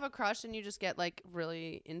when you have a crush and you just get like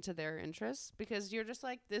really into their interests because you're just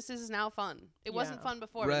like, this is now fun. It wasn't fun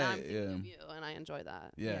before, but now I'm thinking of you and I enjoy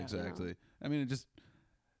that. Yeah, exactly. I mean, just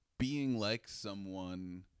being like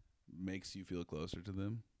someone makes you feel closer to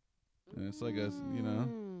them. And it's like us,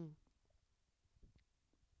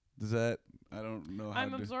 Does that? I don't know how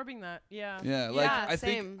I'm absorbing that. Yeah. Yeah, like I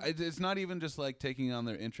same. think it's not even just like taking on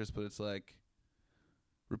their interest, but it's like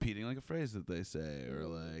repeating like a phrase that they say, or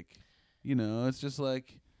like, it's just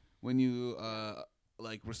like when you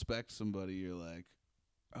like respect somebody, you're like,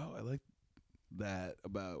 oh, I like that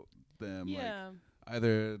about them. Yeah. Like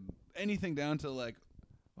either anything down to like,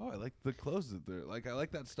 oh, I like the clothes that they're like, I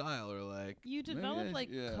like that style, or like you develop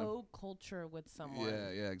co-culture with someone.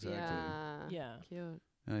 Yeah, exactly. Yeah. Cute.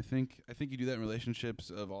 And I think you do that in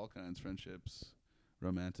relationships of all kinds, friendships,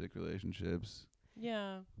 romantic relationships.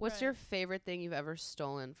 Yeah. What's your favorite thing you've ever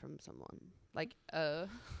stolen from someone? Like, what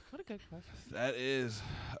a good question. That is,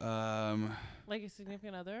 like a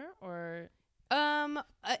significant other or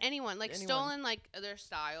anyone, like stolen like their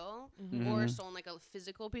style, or stolen like a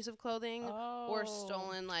physical piece of clothing, or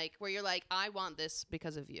stolen like where you're like, I want this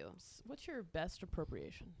because of you. What's your best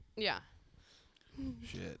appropriation? Yeah.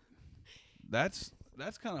 Shit. That's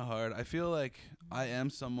kind of hard. I feel like I am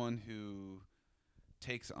someone who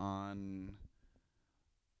takes on,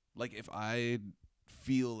 like, if I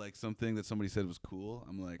feel like something that somebody said was cool,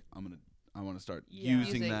 I'm like, I want to start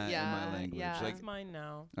using that in my language. Yeah. Like, That's mine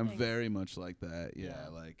now. I'm very much like that. Yeah, Yeah.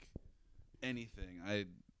 like anything. I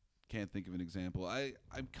can't think of an example.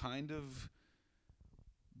 I'm kind of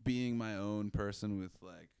being my own person with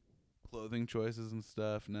like clothing choices and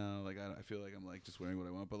stuff now. Like I feel like I'm like just wearing what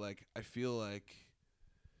I want, but like I feel like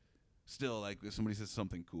still like if somebody says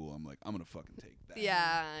something cool, I'm like, I'm gonna fucking take that.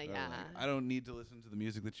 Yeah, Or, yeah. like, I don't need to listen to the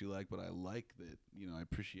music that you like, but I like that, I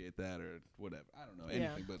appreciate that or whatever. I don't know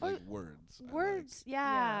anything but like words. Words,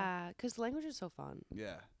 yeah. Because language is so fun.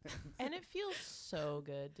 Yeah. And it feels so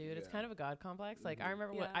good, dude. It's kind of a God complex. Like I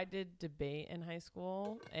remember I did debate in high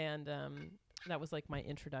school, and that was like my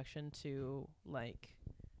introduction to like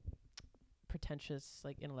pretentious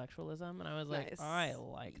like intellectualism, and I was like, I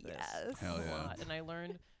like this Hell a yeah. lot. And I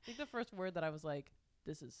learned, I think the first word that I was like,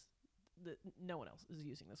 this is no one else is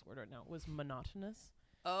using this word right now, was monotonous.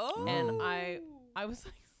 Oh. And I was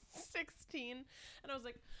like 16, and I was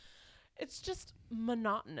like, it's just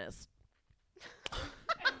monotonous. And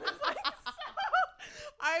it was like,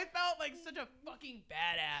 I felt like such a fucking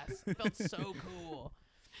badass. It felt so cool.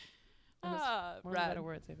 One of the better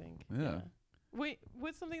words, I think. Yeah. Wait,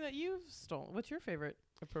 what's something that you've stolen? What's your favorite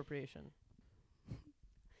appropriation?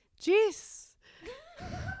 Jeez.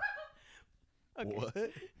 Okay.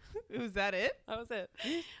 What? Was that it? That was it.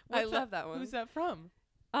 What's I love that one. Who's that from?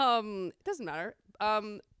 It doesn't matter.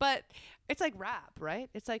 But it's like rap, right?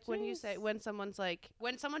 It's like when you say, when someone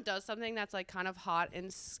does something that's like kind of hot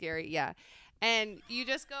and scary, yeah. And you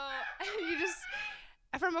just go,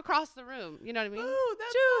 from across the room, you know what I mean? Oh,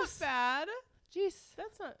 that's not bad. Jeez.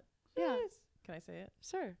 That's not. Yeah. Jeez. Can I say it?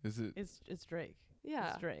 Sure. Is it? It's Drake.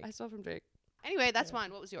 Yeah. It's Drake. I stole from Drake. Anyway, that's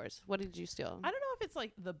mine. What was yours? What did you steal? I don't know if it's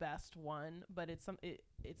like the best one, but it's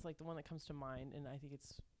like the one that comes to mind, and I think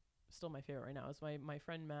it's still my favorite right now. It's my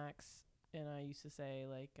friend Max and I used to say,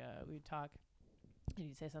 like, we'd talk, and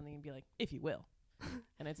he'd say something and be like, if you will.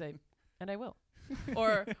 And I'd say, and I will.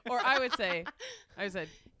 or I would say,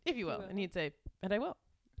 if you will. And he'd say, and I will.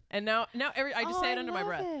 And now I just say it under my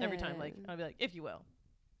breath every time. Like, I'll be like, if you will.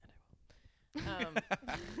 And I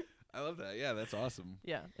will. I love that. Yeah, that's awesome.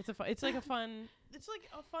 Yeah, it's like a fun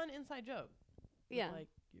inside joke. Yeah. Like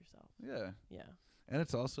yourself. Yeah. Yeah. And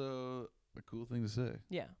it's also a cool thing to say.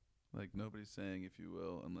 Yeah. Like nobody's saying if you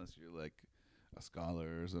will unless you're like a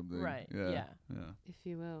scholar or something. Right. Yeah. Yeah. Yeah. If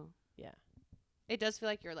you will. Yeah. It does feel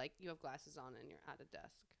like you have glasses on and you're at a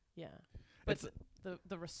desk. Yeah. But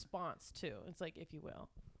the response too, it's like, if you will.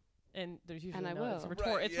 And there's usually and I will. It's,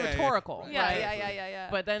 Right, it's yeah, rhetorical. right. Right? Yeah.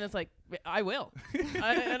 But then it's like, I will.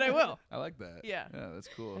 And I will. I like that. Yeah. Yeah, that's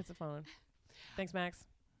cool. It's a fun one. Thanks, Max.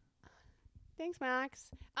 Thanks,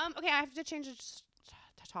 Max. Okay, I have to change the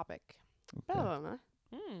topic. Okay.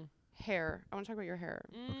 Hair. I want to talk about your hair.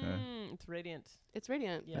 It's radiant. It's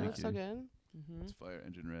radiant. Yeah. It looks so you. good. Mm-hmm. It's fire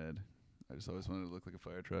engine red. I just always wanted to look like a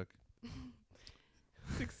fire truck.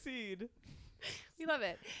 Succeed. We love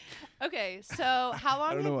it. Okay, so how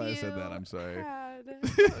long I don't know have why I you said that. I'm sorry. had-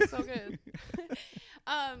 That was so good.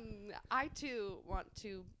 I too want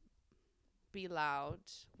to be loud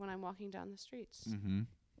when I'm walking down the streets Mm-hmm.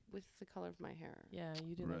 with the color of my hair. Yeah,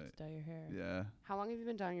 you do like to dye your hair. Yeah. How long have you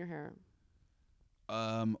been dyeing your hair?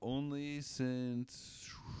 Only since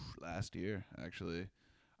last year, actually.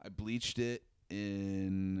 I bleached it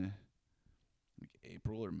in like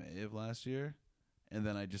April or May of last year, and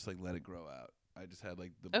then I just like let it grow out. I just had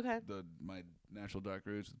like the my natural dark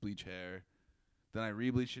roots with bleach hair. Then I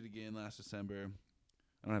re-bleached it again last December.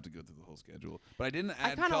 I don't have to go through the whole schedule, but I didn't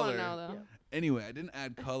add I kind of want color. to know though. Yeah. Anyway, I didn't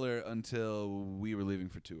add color until we were leaving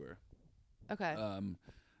for tour. Okay.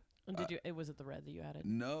 And did you? Was it the red that you added?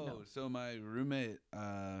 No. So my roommate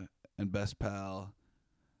and best pal,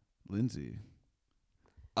 Lindsay,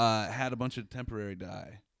 had a bunch of temporary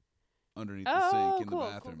dye underneath the sink in the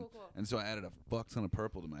bathroom. Cool. And so I added a fuck ton of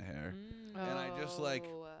purple to my hair. And I just like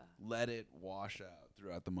let it wash out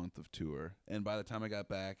throughout the month of tour. And by the time I got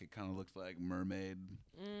back, it kind of looked like mermaid,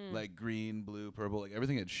 like green, blue, purple. Like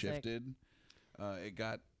everything had shifted.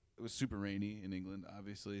 It was super rainy in England,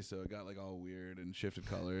 obviously, so it got like all weird and shifted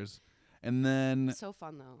colors. And then so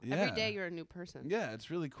fun though. Yeah. Every day you're a new person. yeah,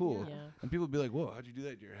 it's really cool. Yeah. And people would be like, "Whoa, how'd you do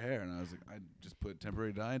that to your hair?" And I was like, "I just put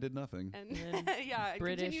temporary dye and did nothing." And And then yeah,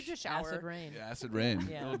 British continue to shower. acid rain. Yeah, acid rain.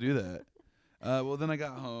 Yeah. It'll do that. Well, then I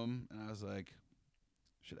got home and I was like,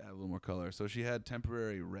 should add a little more color. So she had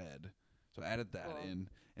temporary red. So I added that Cool. in,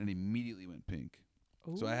 and it immediately went pink.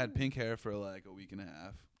 So I had pink hair for like a week and a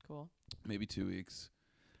half, Cool. maybe 2 weeks.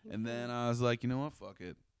 And then I was like, you know what? Fuck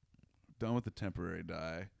it. Done with the temporary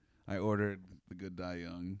dye. I ordered the Good Dye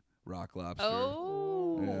Young Rock Lobster.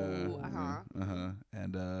 Oh. Yeah.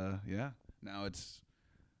 And yeah, now it's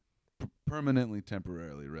permanently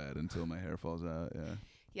temporarily red until my hair falls out. Yeah.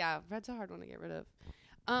 Yeah, red's a hard one to get rid of.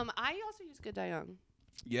 I also use Good Dye Young.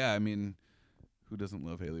 Yeah, I mean, who doesn't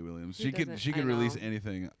love Hayley Williams? Who She could doesn't? I release know.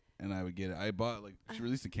 anything and I would get it. I bought she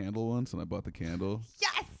released a candle once and I bought the candle.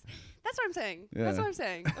 Yes, that's what I'm saying. Yeah. That's what I'm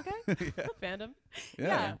saying. Okay. yeah. Fandom.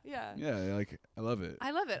 Yeah. Yeah. Like I love it.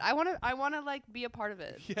 I love it. I want to like be a part of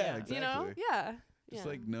it. Yeah, exactly. You know? Yeah. Just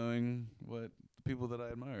yeah. like knowing what the people that I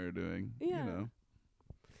admire are doing. Yeah. You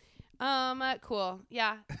know. Cool.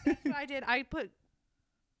 Yeah. That's what I did. I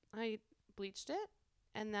bleached it,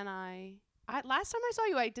 and then I last time I saw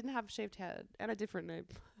you, I didn't have a shaved head and a different name.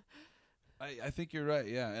 I think you're right,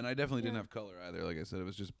 yeah. And I definitely didn't Yeah. have color either. Like I said, it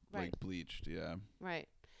was just Right. like bleached, yeah. Right.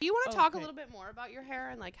 Do you want to talk a Okay. little bit more about your hair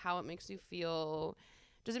and like how it makes you feel?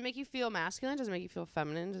 Does it make you feel masculine? Does it make you feel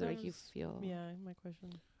feminine? Does it make you feel? Yeah, my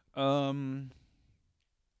question.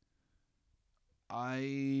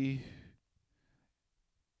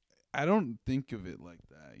 I don't think of it like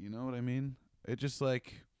that. You know what I mean? It just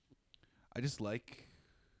like I just like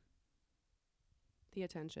The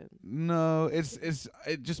attention. no,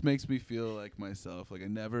 it just makes me feel like myself. Like I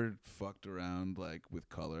never fucked around like with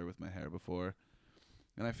color with my hair before.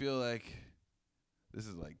 And I feel like this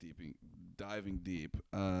is like diving deep.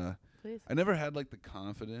 Please. I never had like the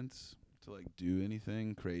confidence to like do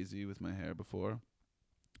anything crazy with my hair before.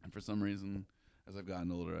 And for some reason as I've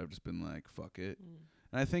gotten older I've just been like fuck it.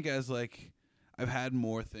 And I think as like I've had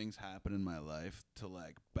more things happen in my life to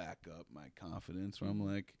like back up my confidence where I'm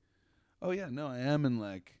like, oh yeah, no, I am in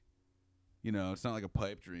like, you know, it's not like a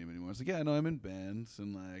pipe dream anymore. It's like, yeah, no, I'm in bands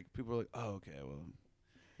and like people are like, oh, okay, well,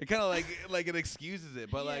 it kind of like it excuses it,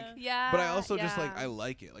 but like, Yeah. but I also just like I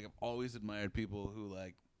like it. Like I've always admired people who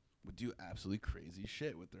like would do absolutely crazy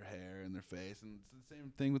shit with their hair and their face, and it's the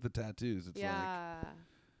same thing with the tattoos. It's like,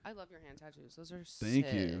 I love your hand tattoos. Those are thank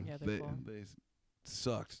sick. you. Yeah, they're cool. They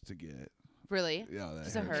sucked to get. Really? Yeah, that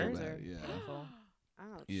Does it hurt so hurt? bad. Yeah. Painful.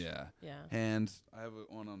 Ouch. Yeah. Yeah. Hands. I have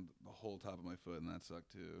one on the whole top of my foot, and that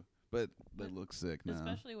sucked too. But they look sick now.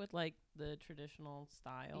 Especially with like the traditional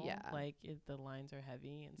style. Yeah. Like the lines are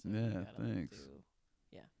heavy and so Yeah, you gotta, like, thanks.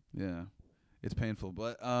 do- Yeah, it's painful,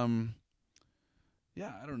 but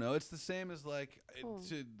yeah, I don't know. It's the same as like Cool.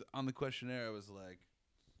 on the questionnaire. I was like,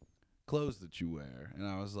 clothes that you wear, and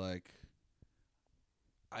I was like,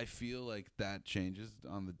 I feel like that changes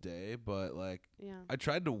on the day, but like Yeah. I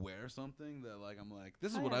tried to wear something that like I'm like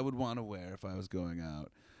this is Oh, what yeah. I would want to wear if I was going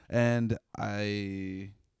out, and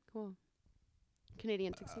I Cool.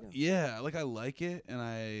 Canadian tuxedo. yeah, like I like it, and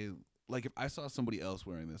I like if I saw somebody else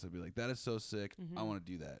wearing this, I'd be like, that is so sick. I Mhm. want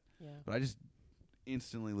to do that. Yeah. But I just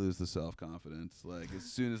instantly lose the self-confidence like as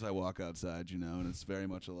soon as I walk outside, you know, and it's very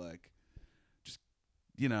much a like just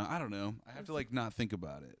you know, I don't know. I have to like not think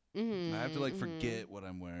about it. Mm-hmm. I have to like forget what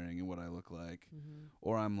I'm wearing and what I look like, Mm-hmm.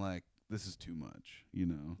 or I'm like this is too much, you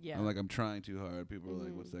know? Yeah. I'm like, I'm trying too hard. People are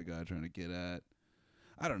like, what's that guy trying to get at?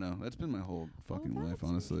 I don't know. That's been my whole fucking life, that's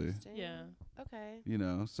honestly. interesting. Yeah. Okay. You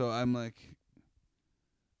know? So I'm like,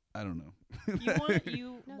 I don't know.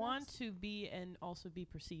 You No, want that's- to be and also be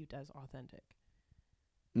perceived as authentic.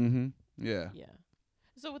 Mm-hmm. Yeah. Yeah.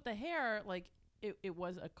 So with the hair, like it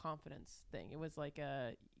was a confidence thing. It was like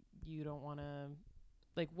you don't want to,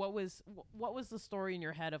 like, what was the story in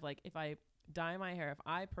your head of like, if I dye my hair, if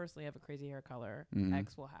I personally have a crazy hair color, Mhm.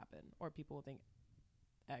 X will happen, or people will think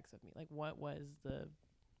X of me. Like, what was the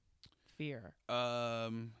fear?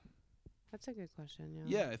 That's a good question.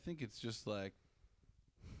 Yeah. Yeah, I think it's just like,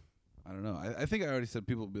 I don't know. I think I already said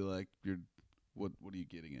people will be like, "You're, what are you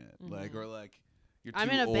getting at?" Like, or like, you're I'm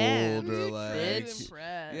too in a old, band, or Trying like, to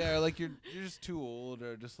impress. yeah, or like you're just too old,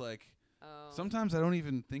 or just like. Oh. Sometimes I don't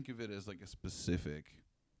even think of it as like a specific.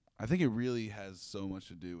 I think it really has so much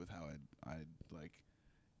to do with how I like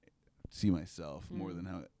see myself more than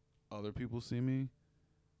how other people see me.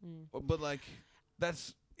 But like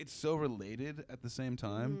it's so related at the same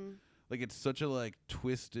time. Mhm. Like it's such a like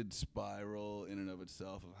twisted spiral in and of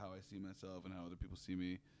itself of how I see myself and how other people see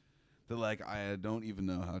me that like I don't even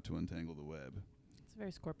know how to untangle the web. It's a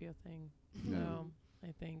very Scorpio thing. Yeah. So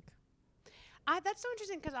I think. That's so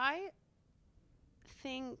interesting because I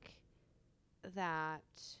think that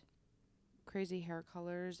crazy hair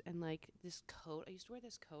colors and like this coat. I used to wear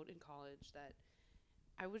this coat in college that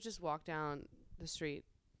I would just walk down the street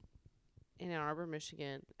in Ann Arbor,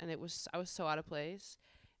 Michigan, and I was so out of place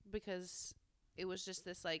because it was just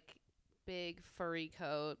this like big furry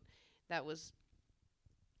coat that was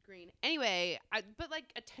green. Anyway, but like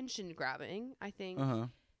attention grabbing, I think,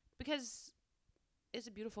 because it's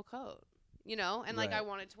a beautiful coat, you know, and like I Right.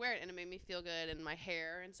 wanted to wear it, and it made me feel good, and my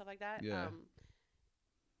hair and stuff like that. Yeah.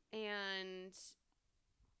 And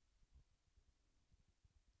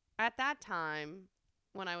at that time,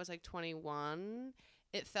 when I was like 21,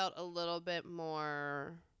 it felt a little bit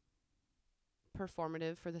more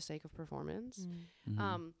performative for the sake of performance.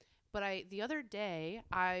 But the other day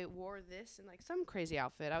I wore this in like some crazy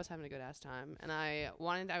outfit. I was having a good ass time, and I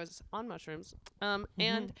was on mushrooms.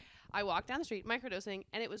 And I walked down the street microdosing,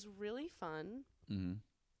 and it was really fun. And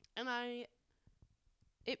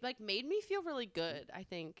it like made me feel really good. I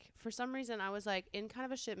think for some reason I was like in kind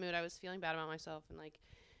of a shit mood. I was feeling bad about myself and like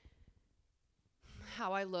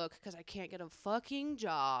how I look because I can't get a fucking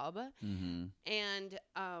job. And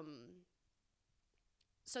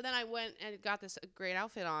so then I went and got this great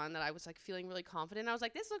outfit on that I was like feeling really confident. I was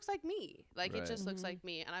like, this looks like me. Like Right. it just looks like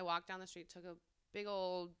me. And I walked down the street, took a big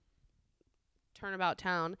old turnabout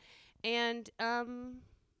town, and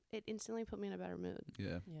it instantly put me in a better mood.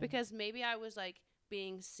 Yeah. Because maybe I was like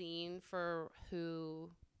being seen for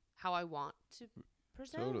how I want to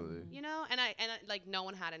present. Totally. You know, and I like no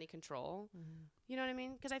one had any control. You know what I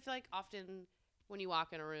mean? Because I feel like often when you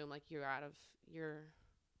walk in a room, like you're out of your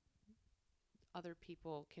other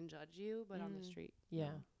people can judge you, but on the street,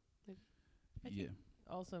 Yeah. no. Yeah.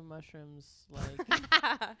 Also mushrooms, like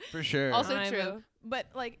For sure. Also I'm true. but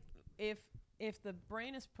like if the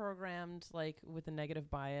brain is programmed like with a negative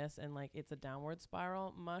bias and like it's a downward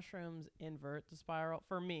spiral, mushrooms invert the spiral.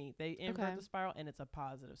 For me, they invert the spiral, and it's a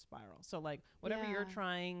positive spiral. So like whatever you're Yeah.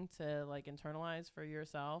 trying to like internalize for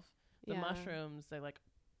yourself, the mushrooms, they like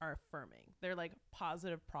are affirming. They're like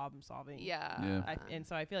positive problem solving. Yeah. And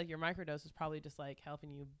so I feel like your microdose is probably just like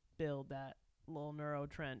helping you build that little neuro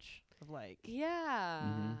trench of like.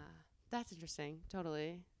 Yeah. That's interesting.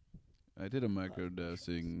 Totally. I did a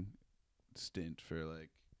microdosing stint for like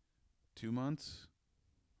 2 months,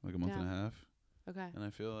 like a month and a half. Okay. And I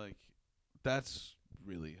feel like that's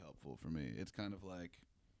really helpful for me. It's kind of like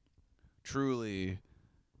truly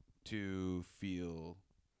to feel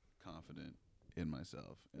confident in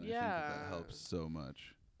myself. And I think that helps so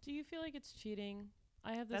much. Do you feel like it's cheating?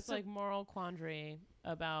 I have this That's like moral quandary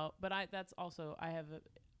about, but I have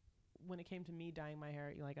when it came to me dyeing my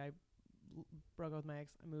hair, like I broke up with my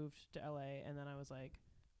ex, I moved to LA, and then I was like,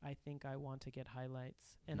 I think I want to get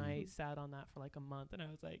highlights, and I sat on that for like a month, and I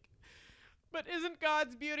was like, but isn't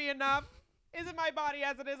God's beauty enough? Isn't my body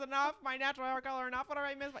as it is enough? My natural hair color enough? What do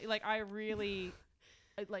I miss? Like I really,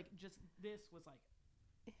 like just this was like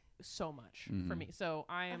so much for me. So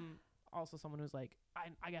I am also someone who's like,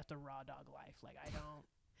 I got the raw dog life. Like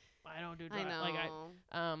I don't do drugs. I know.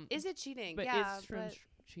 Like is it cheating? but yeah. is shrooms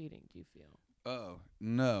cheating? Do you feel? Oh,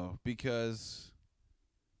 no, because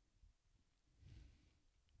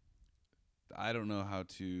I don't know how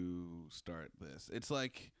to start this. It's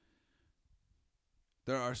like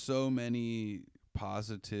there are so many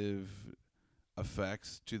positive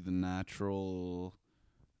effects to the natural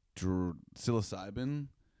psilocybin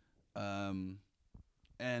And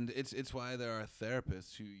it's why there are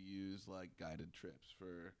therapists who use like guided trips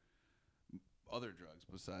for other drugs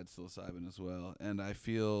besides psilocybin as well. And I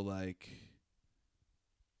feel like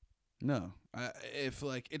no, if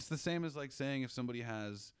like it's the same as like saying if somebody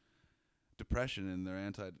has depression and they're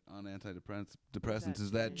on antidepressants,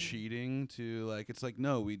 is that cheating to like? It's like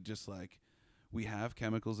no, we have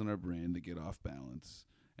chemicals in our brain that get off balance,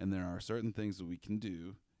 and there are certain things that we can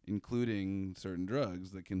do, including certain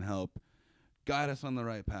drugs that can help guide us on the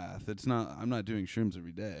right path. I'm not doing shrooms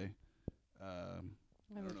every day. I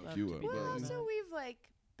don't know if you would. Well, so we've like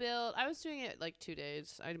built. I was doing it like 2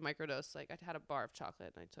 days. I microdosed. Like I had a bar of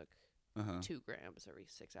chocolate and I took 2 grams every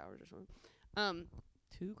 6 hours or something.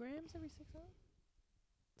 2 grams every 6 hours?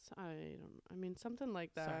 So I mean something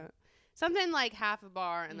like that. Sorry. Something like half a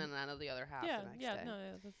bar and then the other half the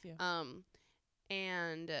next day.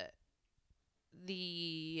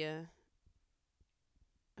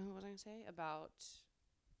 And what was I gonna say about?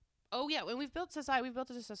 Oh yeah, when we've built a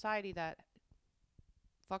society that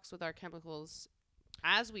fucks with our chemicals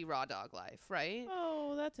as we raw dog life, right?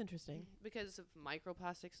 Oh, that's interesting. Because of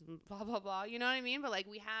microplastics and blah blah blah. You know what I mean? But like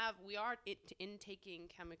we are intaking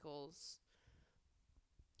chemicals.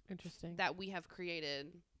 Interesting. That we have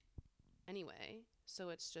created anyway. So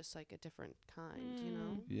it's just like a different kind, you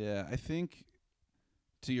know? Yeah, I think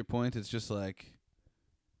to your point, it's just like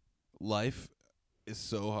life is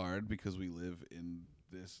so hard because we live in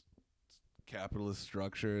this capitalist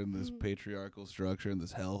structure and this patriarchal structure and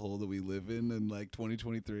this hellhole that we live in like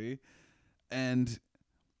 2023. And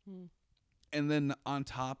then on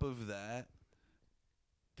top of that,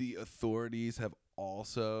 the authorities have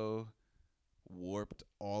also warped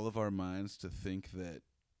all of our minds to think that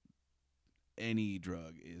any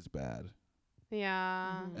drug is bad.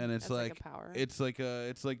 Yeah. And it's like a power. it's like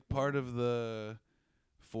part of the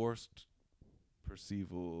forced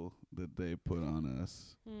perceival that they put on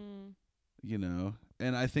us. You know?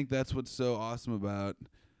 And I think that's what's so awesome about,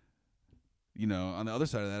 you know, on the other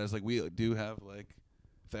side of that is like we do have like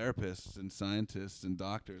therapists and scientists and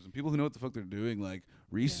doctors and people who know what the fuck they're doing, like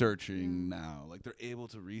researching now. Like they're able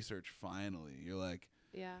to research finally. You're like,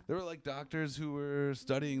 there were like doctors who were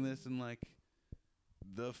studying this in like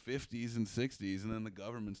the 50s and 60s, and then the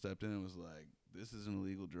government stepped in and was like, this is an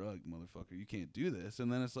illegal drug, motherfucker. You can't do this.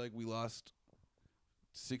 And then it's like we lost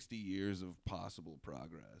 60 years of possible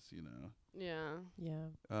progress, you know? Yeah.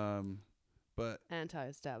 But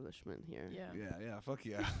anti-establishment here. Yeah, fuck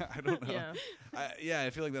yeah. I don't know. I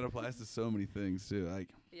feel like that applies to so many things too. Like,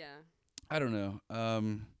 I don't know.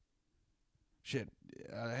 Shit,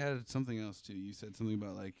 I had something else too. You said something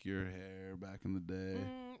about like your hair back in the day.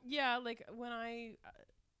 Yeah, like when I,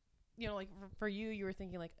 you know, like for you were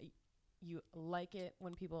thinking like you like it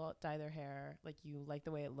when people dye their hair, like you like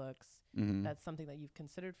the way it looks. That's something that you've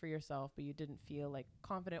considered for yourself, but you didn't feel like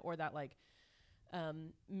confident or that like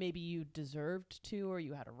maybe you deserved to or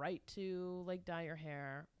you had a right to like dye your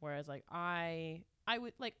hair. Whereas like I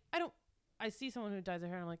would like I see someone who dyes their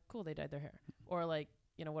hair and I'm like, cool, they dyed their hair, or like,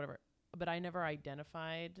 you know, whatever. But I never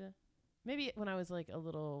identified. Maybe when I was like a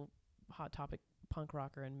little Hot Topic punk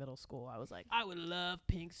rocker in middle school, I was like, I would love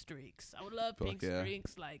pink streaks. I would love pink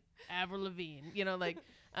streaks like Avril Lavigne, you know, like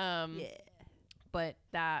but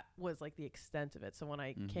that was like the extent of it. So when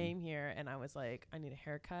I came here and I was like, I need a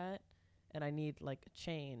haircut and I need like a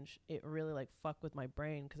change, it really like fucked with my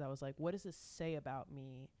brain because I was like, what does this say about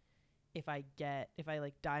me if I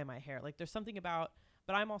like dye my hair? Like there's something about,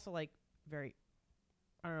 but I'm also like very,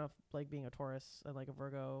 I don't know if like being a Taurus and like a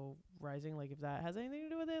Virgo rising, like if that has anything to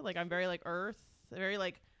do with it. Like I'm very like earth, very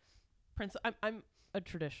like I'm a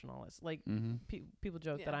traditionalist. Like people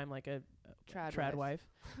joke that I'm like a trad wife.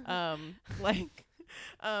 So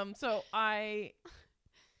I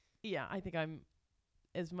think I'm,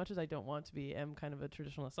 as much as I don't want to be, am kind of a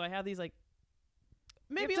traditionalist. So I have these like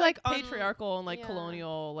maybe like patriarchal and like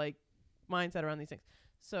colonial like mindset around these things.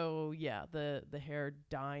 So yeah, the hair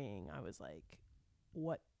dyeing, I was like,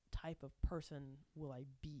 what type of person will I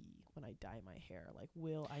be when I dye my hair? Like,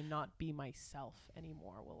 will I not be myself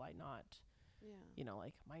anymore? Will I not, you know,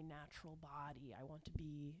 like my natural body? I want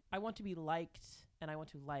to be liked, and I want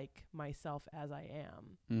to like myself as I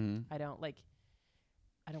am. I don't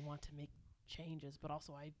want to make changes, but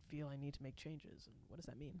also I feel I need to make changes. And what does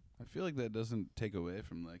that mean? I feel like that doesn't take away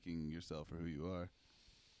from liking yourself or who you are,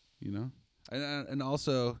 you know? And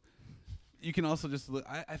also, you can also just look,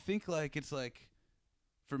 I think like it's like,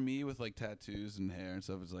 for me with like tattoos and hair and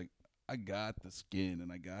stuff, it's like I got the skin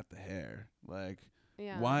and I got the hair. Like,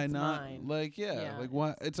 why not? Mine. Like, like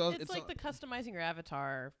why? It's like the customizing your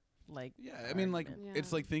avatar. Like, I mean, like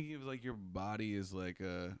it's like thinking of like your body is like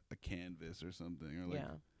a canvas or something, or like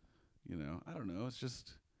You know, I don't know. It's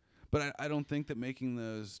just, but I don't think that making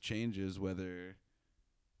those changes, whether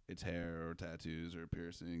it's hair or tattoos or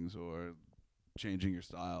piercings or changing your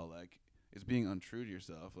style, like, is being untrue to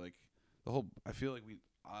yourself. Like, I feel like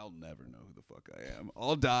I'll never know who the fuck I am.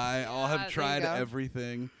 I'll die. I'll have tried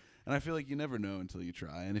everything. And I feel like you never know until you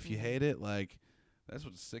try. And if you hate it, like, that's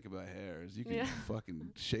what's sick about hair is you can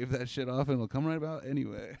fucking shave that shit off and it'll come right about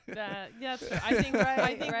anyway. That's I think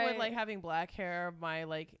with like having black hair, my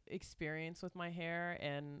like experience with my hair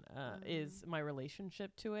and is my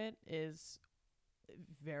relationship to it is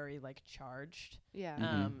very like charged.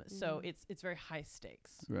 Yeah. So it's very high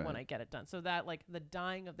stakes when I get it done. So that like the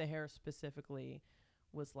dyeing of the hair specifically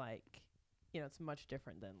was like, you know, it's much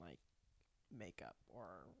different than like makeup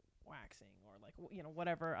or waxing or like you know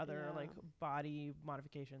whatever other like body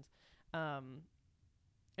modifications.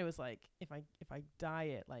 It was like if I dye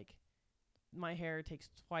it, like my hair takes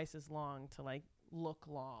twice as long to like look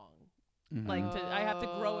long. Like I have to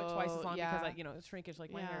grow it twice as long because I, you know, it's shrinkage.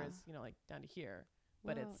 Like my hair is, you know, like down to here,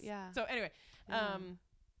 but it's so anyway.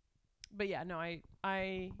 But yeah, no,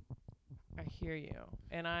 I hear you,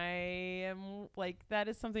 and I am like that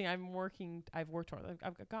is something I've worked on.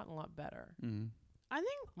 I've gotten a lot better. I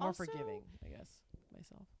think more also forgiving, I guess,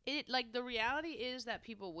 myself. It like the reality is that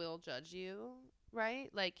people will judge you, right?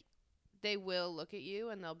 Like they will look at you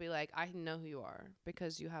and they'll be like, I know who you are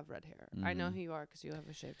because you have red hair. I know who you are because you have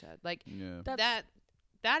a shaved head. Like that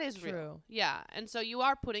is true. Real. Yeah. And so you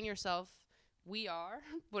are putting yourself, we are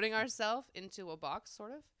putting ourselves into a box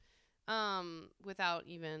sort of, without,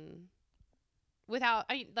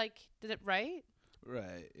 I like, did it right?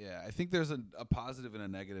 Right. Yeah. I think there's a positive and a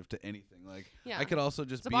negative to anything. Like, yeah. I could also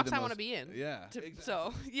just it's be a box the I most, want to be in. Yeah. Exactly.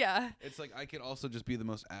 So yeah. It's like I could also just be the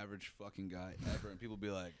most average fucking guy ever, and people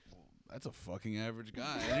be like, well, "That's a fucking average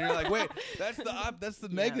guy," and you're like, "Wait, that's the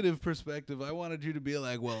negative perspective. I wanted you to be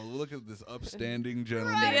like, well, look at this upstanding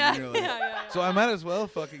gentleman." Right. And you're like, so I might as well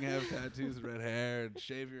fucking have tattoos, red hair, and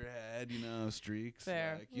shave your head, you know, streaks,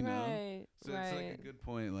 fair, like, you know. So it's like a good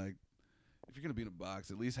point, like. If you're gonna be in a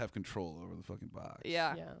box, at least have control over the fucking box.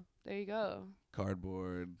 Yeah. There you go.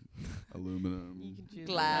 Cardboard, aluminum, you can choose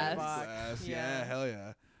glass. Glass. Yeah. Hell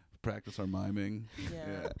yeah. Practice our miming.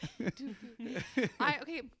 Yeah.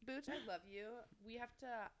 Okay, Booch, I love you. We have to.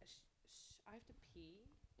 I have to pee.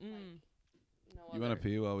 Like, no you want to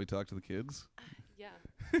pee while we talk to the kids? Yeah.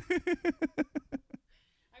 I have to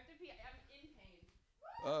pee. I'm in pain.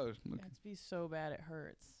 Oh, okay. That's be so bad it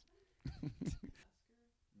hurts.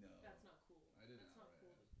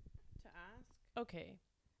 Okay.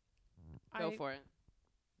 Go for it.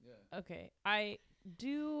 Yeah. Okay. I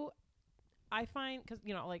find, because,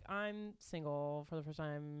 you know, like, I'm single for the first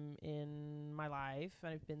time in my life,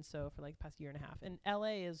 and I've been so for, like, the past year and a half, and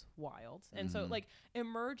LA is wild. And so, like,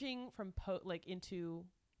 emerging from,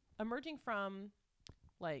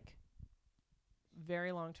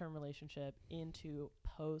 very long-term relationship into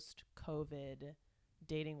post-COVID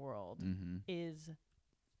dating world is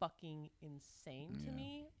fucking insane to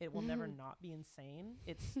me. It will never not be insane.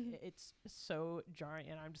 It's so jarring,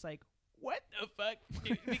 and I'm just like, what the fuck,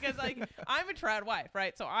 dude? Because like I'm a trad wife,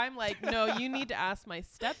 right? So I'm like, no, you need to ask my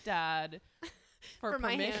stepdad for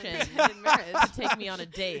permission to take me on a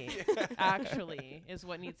date. Actually, is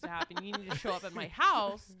what needs to happen. You need to show up at my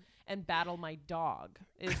house and battle my dog.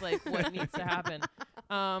 Is like what needs to happen.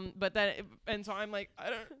 But then, and so I'm like, I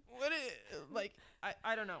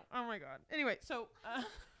don't know. Oh my god. Anyway, so.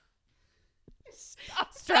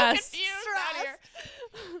 Stress.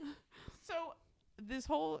 So this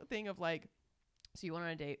whole thing of like, so you went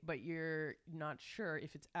on a date, but you're not sure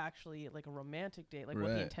if it's actually like a romantic date, like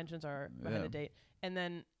what the intentions are behind the date. And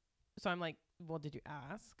then, so I'm like, well, did you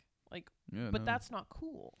ask? Like, but that's not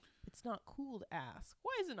cool. It's not cool to ask.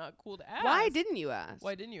 Why is it not cool to ask? Why didn't you ask?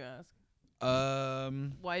 Why didn't you ask?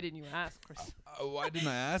 Why didn't you ask, Chris? Why didn't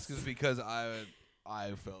I ask is because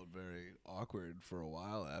I felt very awkward for a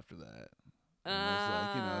while after that.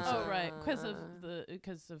 Like, you know, right,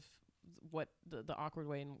 because of what the awkward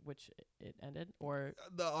way in which it ended, or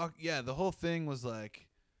the whole thing was like,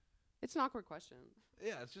 it's an awkward question.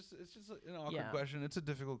 Yeah, it's just an awkward question. It's a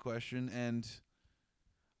difficult question, and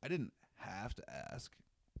I didn't have to ask.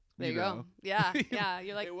 There you go. Yeah, yeah.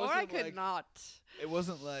 You're like, or I could not. It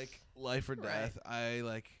wasn't like life or death.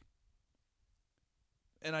 Right.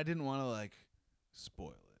 And I didn't want to like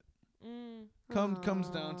spoil it. Comes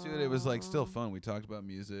down to it, it was like still fun. We talked about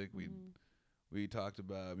music. We talked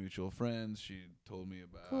about mutual friends. She told me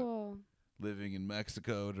about living in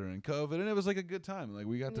Mexico during COVID, and it was like a good time. Like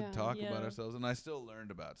we got to talk about ourselves, and I still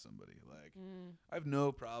learned about somebody. Like I have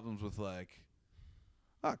no problems with like,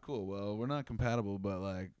 cool. Well, we're not compatible, but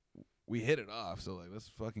like we hit it off. So like, let's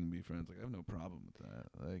fucking be friends. Like, I have no problem with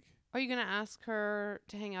that. Like, Are you gonna ask her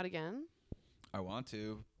to hang out again? I want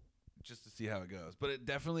to, just to see how it goes. But it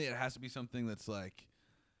has to be something that's like,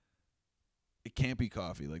 it can't be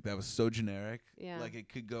coffee. Like, that was so generic. Yeah. Like, it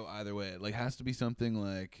could go either way. It like has to be something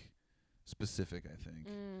like specific, I think.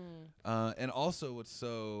 And also, what's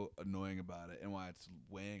so annoying about it and why it's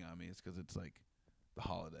weighing on me is because it's like the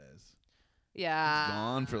holidays. Yeah. It's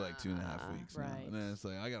gone for like 2.5 weeks now, right. and then it's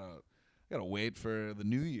like I gotta wait for the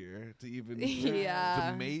new year to even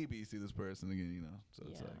Yeah. to maybe see this person again. You know, so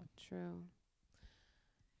it's Yeah. like True.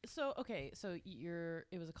 So okay, so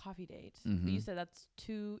it was a coffee date. Mhm. But you said that's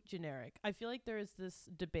too generic. I feel like there is this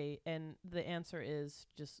debate, and the answer is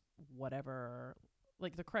just whatever.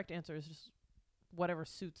 Like the correct answer is just whatever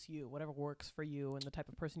suits you, whatever works for you, and the type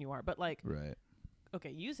of person you are. But like, right. okay,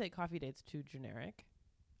 you say coffee date's too generic.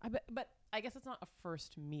 But I guess it's not a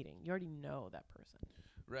first meeting. You already know that person.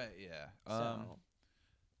 Right, yeah. So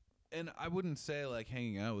And I wouldn't say like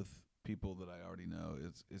hanging out with people that I already know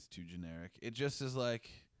is too generic. It just is like,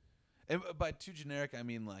 and by too generic I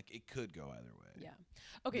mean like it could go either way. yeah.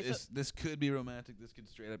 Okay, This could be romantic. This could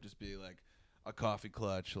straight up just be like a coffee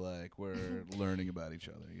clutch. Like we're learning about each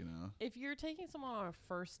other. You know. if you're taking someone on a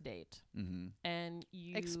first date Mm-hmm. and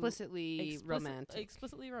you Explicitly romantic.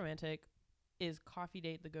 explicitly romantic, is coffee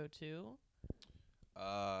date the go-to?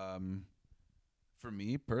 For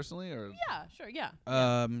me personally, or Yeah, sure, yeah.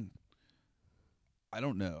 I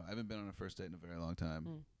don't know. I haven't been on a first date in a very long time.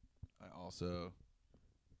 Mm. I also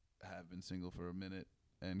have been single for a minute,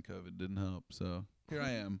 and COVID didn't help. So here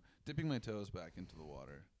I am, dipping my toes back into the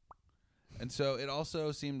water. And so it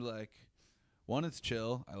also seemed like, one, it's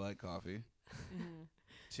chill. I like coffee. Mhm.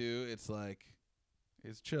 Two, it's like,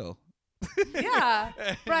 it's chill. Yeah.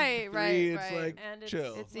 Right, Three, right, it's right. like And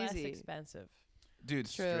chill. it's It's less easy. expensive. Dude,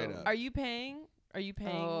 True. straight up. Are you paying?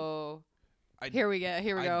 Oh. I- Here we go.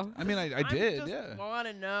 Here we go. I mean, I I did, just yeah. want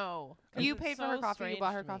to know. 'Cause You it's paid for her so coffee. You strange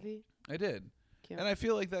bought her to me. coffee. I did. Cute. And I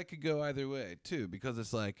feel like that could go either way, too, because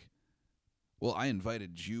it's like, well, I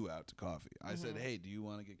invited you out to coffee. I said, Mhm. hey, do you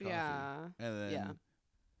want to get coffee? Yeah. And then, Yeah.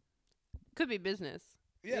 Could be business.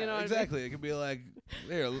 yeah, You know what I mean? exactly. It could be like,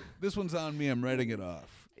 here, this one's on me. I'm writing it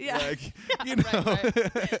off. Yeah. Like, you Right, know.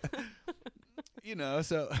 right. You know,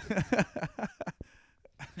 so.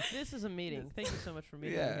 This is a meeting. Thank you so much for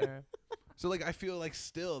meeting Yeah. me here. So, like, I feel like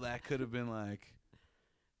still that could have been like,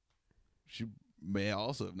 she may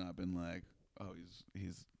also have not been like, oh,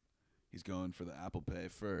 he's going for the Apple Pay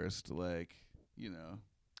first. Like, you know.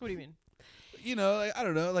 What do you mean? You know, like, I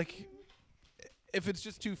don't know. Like, if it's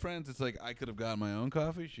just two friends, it's like I could have gotten my own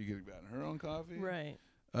coffee. She could have gotten her own coffee. Right.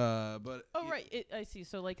 But Oh, right. I see.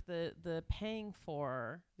 So, like, the paying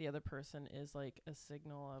for the other person is, like, a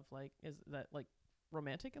signal of, like, is that, like,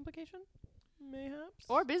 romantic implication? Mayhaps?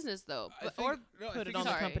 Or business, though. I But- think- or no, I put it think on the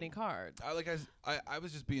Sorry. company card. I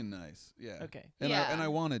was just being nice. Yeah. Okay. And Yeah. I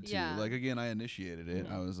wanted to. Yeah. Like, again, I initiated it.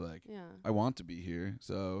 Mhm. I was like, yeah. I want to be here,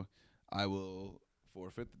 so I will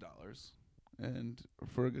forfeit the dollars and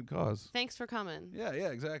for a good cause. Thanks for coming. Yeah,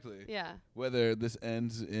 exactly. Yeah. Whether this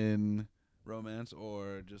ends in romance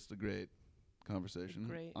or just a great conversation,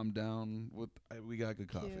 Great. I'm down with. We got good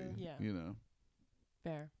coffee. Cute. Yeah. You know.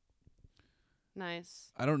 Fair.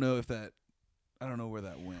 Nice. I don't know where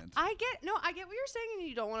that went. I get what you're saying, and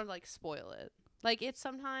you don't want to like spoil it. Like it's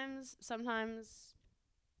sometimes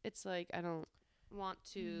it's like I don't want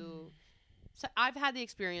to. So I've had the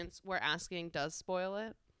experience where asking does spoil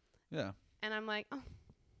it, Yeah. and I'm like, oh,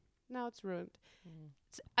 now it's ruined. Mm.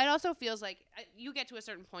 It also feels like you get to a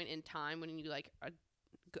certain point in time when you like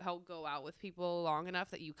go out with people long enough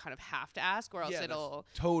that you kind of have to ask, or else Yeah, it'll.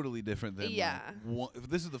 Totally different than Yeah. if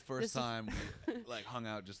this is the first This is- time we like hung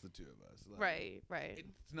out just the two of us. Like, Right.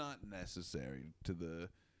 It's not necessary to the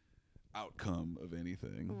outcome of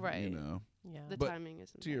anything. You Right. know. Yeah. The But timing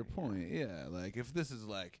isn't. To your there, point, yeah. Like if this is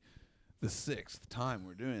like the 6th time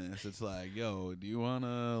we're doing this, it's like, yo, do you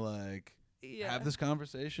wanna like Yeah. have this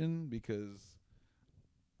conversation? Because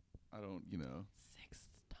I don't, Sixth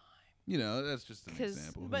time. that's just an 'Cause-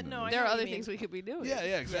 example. Who but no, knows? I There know are what other you mean. things we could be doing. Yeah,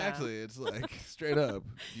 exactly. It's like straight up.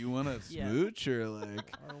 Do you want to Yeah. smooch or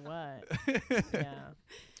like Or what? Yeah.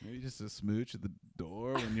 maybe just a smooch at the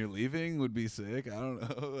door when you're leaving would be sick. I don't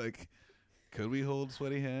know. Like, could we hold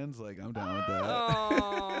sweaty hands? Like, I'm down with that.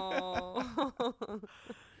 Oh.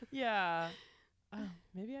 Yeah.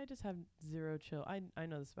 Maybe I just have zero chill. I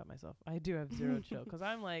know this about myself. I do have zero chill because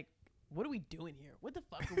I'm like, what are we doing here? What the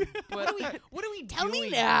fuck are we? What are we Tell me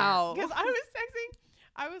doing now. Because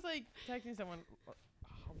I was texting someone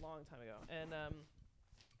a long time ago, and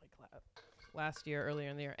like last year, earlier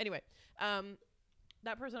in the year. Anyway,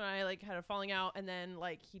 that person and I like had a falling out, and then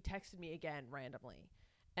like he texted me again randomly,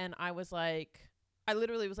 and I was like, I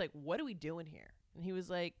literally was like, what are we doing here? And he was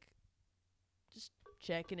like, just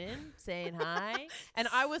checking in, saying hi. And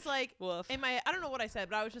I was like, Woof. I don't know what I said,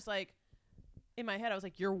 but I was just like, in my head, I was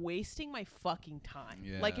like, you're wasting my fucking time.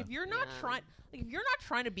 Yeah. Like, if you're not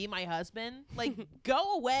trying to be my husband, like,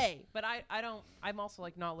 go away. But I'm also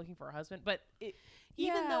like not looking for a husband. But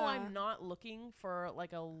even though I'm not looking for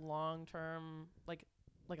like a long-term, like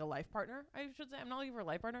a life partner, I should say, I'm not looking for a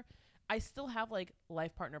life partner. I still have like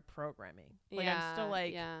life partner programming. Like, I'm still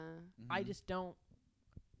like, I just don't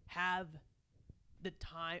have the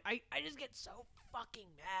time. I just get so fucking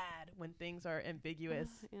mad when things are ambiguous.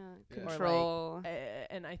 Control. Like,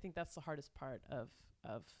 and I think that's the hardest part of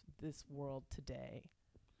this world today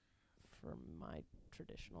for my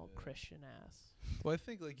traditional Christian ass. Well, I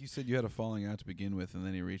think like you said, you had a falling out to begin with, and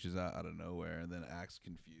then he reaches out of nowhere and then acts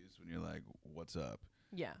confused when you're like, what's up?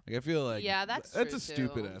 Yeah. Like, I feel like that's a true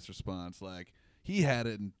stupid too. ass response. Like, he had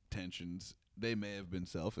intentions. They may have been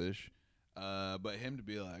selfish. But him to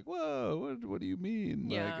be like, whoa, what do you mean?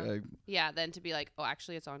 Yeah. Like, Then to be like, oh,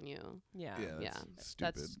 actually, it's on you. Yeah. That's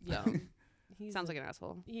stupid. That's dumb. Sounds like an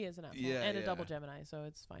asshole. He is an asshole. Yeah, and a yeah. double Gemini, so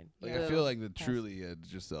it's fine. Like, I feel like that truly had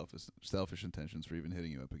just selfish intentions for even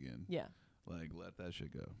hitting you up again. Yeah. Like, let that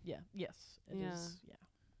shit go. Yeah. Yes. It is. Yeah.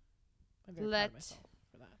 I'm very proud Let of myself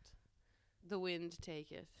for that. the wind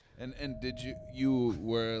take it. And did you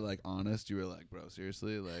were like honest? You were like, bro,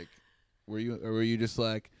 seriously? Like, were you just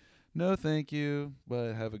like, no, thank you,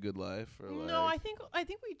 but have a good life? Or like, no, I think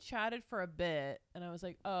we chatted for a bit, and I was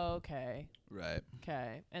like, oh, okay. Right.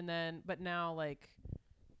 Okay. And then, but now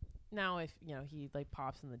if, he like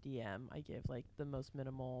pops in the DM, I give like the most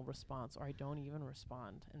minimal response, or I don't even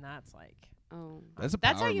respond. And that's like, oh, that's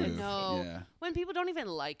that's power how you move. know. Yeah. When people don't even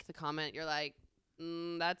like the comment, you're like,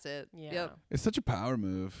 that's it. yeah. Yep. It's such a power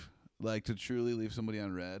move, like to truly leave somebody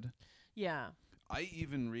on red. Yeah. I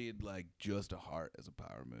even read like just a heart as a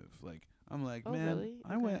power move. Like, I'm like, Oh, man, really?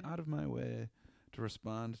 I went out of my way to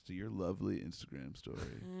respond to your lovely Instagram story.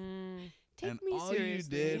 Take and me all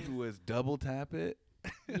seriously. you did was double tap it.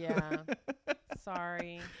 Yeah.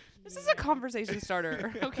 Sorry. This is a conversation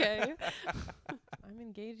starter, okay? I'm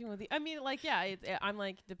engaging with you. I mean, like, yeah, I'm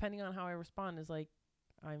like, depending on how I respond is like,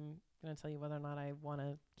 I'm going to tell you whether or not I want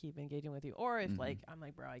to keep engaging with you. Or if like, I'm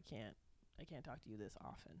like, bro, I can't talk to you this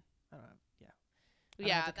often. I don't know. Yeah. I don't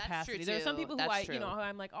have the That's capacity. true. There are some too. people That's who true. who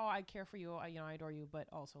I'm like, oh, I care for you. I adore you. But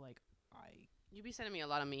also like, You be sending me a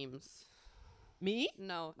lot of memes. me?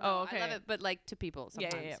 No. Oh, okay. I love it, but like to people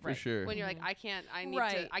sometimes. Yeah, For right. sure. When you're like, I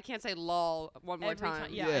Right. can't say lol one more Every time.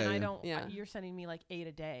 Yeah, Yeah, and I yeah. don't. Yeah. You're sending me like 8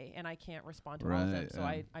 a day, and I can't respond to all of them, Right, so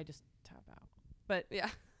yeah. I just tap out. But Yeah.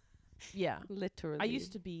 yeah, Literally. I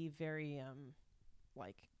used to be very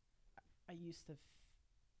like, I used to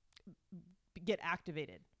get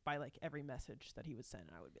activated by like every message that he would send,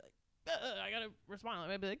 and I would be like, I gotta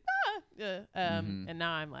respond. I'd be like, and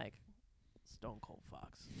now I'm like, stone cold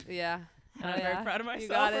fox. Yeah. And I'm very proud of You myself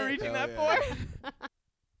got for it. reaching Hell that yeah. point.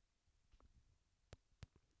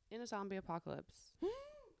 In a zombie apocalypse,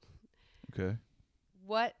 Okay.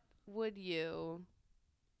 what would you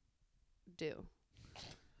do?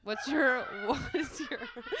 What is your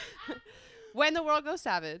when the world goes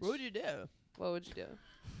savage? What would you do? What would you do?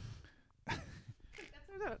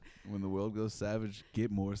 When the world goes savage,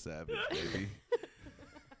 get more savage, baby.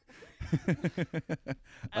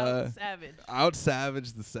 Savage. Out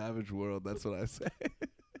savage the savage world. That's what I say.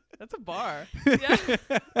 That's a bar.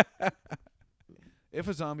 If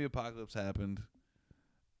a zombie apocalypse happened,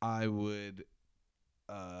 I would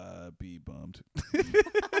be bummed.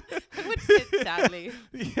 I would sit sadly.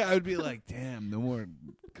 Yeah, I would be like, damn, no more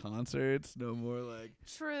concerts, no more like.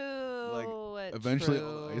 True. Eventually,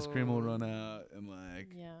 all the ice cream will run out, and like,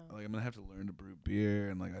 Yeah. like I'm gonna have to learn to brew beer,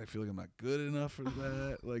 and like I feel like I'm not good enough for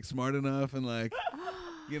that, like smart enough, and like,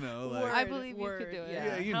 you know, like, I believe you could do it.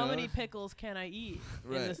 Yeah, you How know. many pickles can I eat in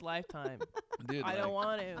Right. this lifetime? dude, I don't like-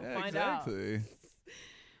 want to Yeah, find exactly. out.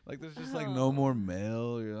 Like, there's just like no more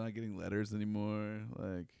mail. You're not getting letters anymore.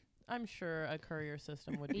 Like, I'm sure a courier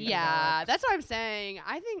system would be Yeah, that's what I'm saying.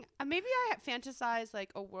 I think maybe I fantasize like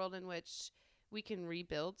a world in which we can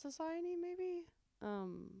rebuild society. Maybe.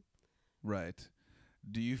 right.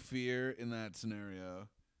 Do you fear in that scenario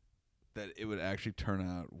that it would actually turn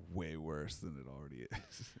out way worse than it already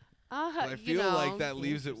is? I feel like that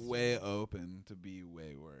leaves it way open to be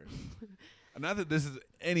way worse. Not that this is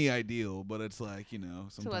any ideal, but it's like, you know,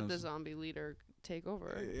 sometimes. to let the zombie leader take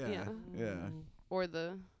over. Yeah. Mm. Or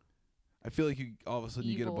the I feel like you all of a sudden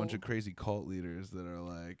you get a bunch Evil. of crazy cult leaders that are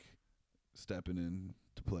like stepping in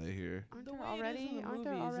to play here. Aren't The there way already? it is in the Aren't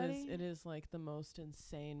there movies already? is it is like the most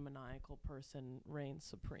insane maniacal person reigns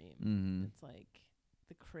supreme. Mm-hmm. It's like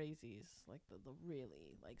the crazies, like the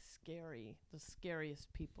really like the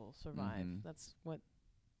scariest people survive. Mhm. That's what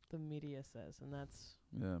the media says, and that's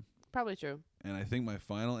Yeah. Probably true. And I think my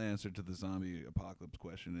final answer to the zombie apocalypse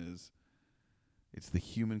question is, it's the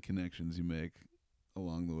human connections you make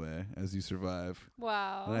along the way as you survive.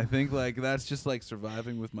 Wow. And I think like that's just like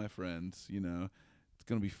surviving with my friends, you know. It's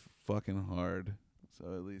going to be fucking hard. So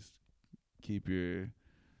at least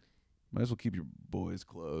might as well keep your boys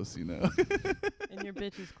close, you know. and your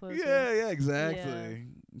bitches closer. Yeah, exactly.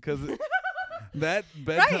 Because that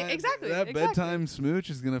bedtime, exactly, that exactly. bedtime smooch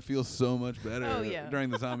is gonna feel so much better Oh, yeah. during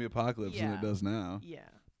the zombie apocalypse than Yeah. it does now. Yeah.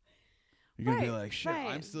 You're gonna be Right, like, shit, I'm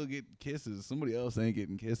right. still getting kisses. Somebody else ain't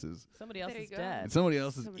getting kisses. Somebody else There is you go. dead. And somebody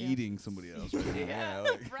else is Somebody else eating is- somebody else right now. Yeah.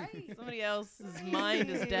 like- Right. Somebody else's mind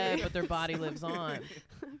is dead, but their body lives on.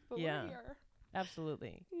 But Yeah. we're here.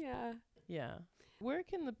 Absolutely. Yeah. Yeah. Where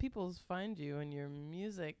can the peoples find you and your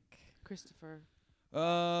music? Christopher.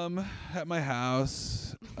 At my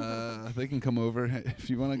house. They can come over if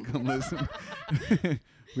you want to come listen.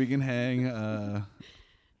 We can hang.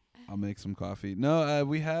 I'll make some coffee. No,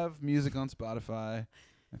 we have music on Spotify.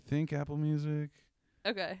 I think Apple Music.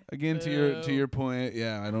 Okay. Again, to your point,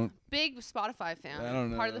 yeah, I don't. Big Spotify fan. I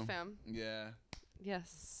don't Part of the know. fam. Yeah,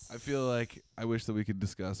 Yes. I feel like I wish that we could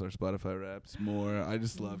discuss our Spotify raps more. I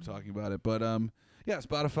just love talking about it. But yeah,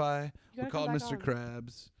 Spotify. You We're gotta come called back Mr. on.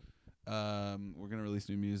 Krabs. We're gonna release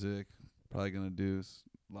new music. Probably gonna do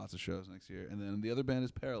lots of shows next year. And then the other band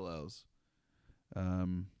is Parallels.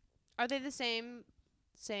 Are they the same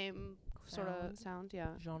sort of Sound? sound? Yeah.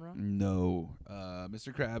 Genre? No.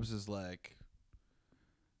 Mr. Krabs is like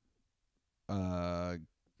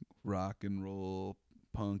rock and roll,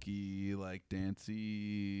 punky, like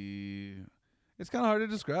dancey. It's kind of hard to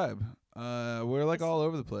describe. We're like all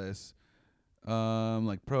over the place.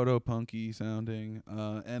 Like proto punky sounding.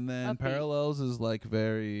 And then Upbeat. Parallels is like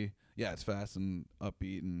very, yeah, it's fast and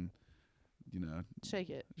upbeat and, you know, Shake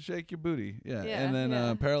it. shake your booty. Yeah. Yeah, And then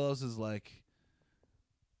yeah. Parallels is like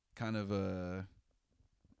kind of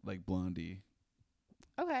like Blondie.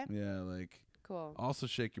 Okay. Yeah, like Cool. also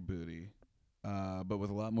shake your booty. But with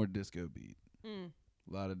a lot more disco beat. Mm.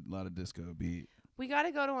 A lot of disco beat. We got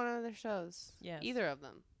to go to one of their shows. Yes. Either of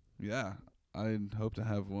them. Yeah. I hope to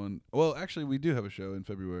have one. Well, actually we do have a show in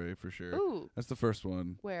February for sure. Ooh. That's the first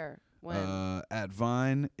one. Where? When? At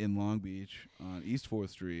Vine in Long Beach on East 4th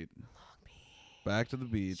Street. Long Beach. Back to the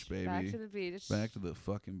beach, baby. Back to the beach. Back to the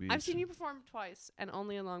fucking beach. I've seen you perform twice and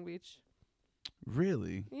only in Long Beach.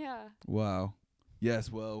 Really? Yeah. Wow.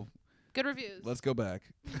 Yes, well, Good reviews. let's go back.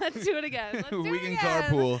 Let's do it again. Let's do We it can again.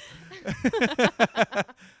 carpool.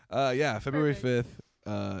 Yeah, February Perfect.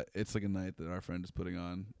 5th. It's like a night that our friend is putting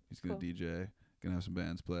on. He's going to Cool. DJ, going to have some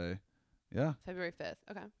bands play. Yeah, February 5th.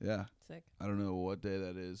 Okay. yeah. Sick. I don't know what day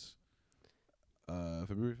that is.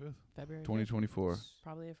 February 5th, February 5th. 2024.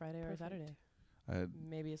 Probably a Friday or a Perfect. Saturday. I had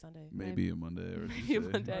Maybe a Sunday. maybe a Monday or a Maybe a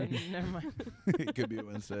Tuesday. Monday. Never mind. It could be a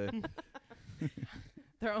Wednesday.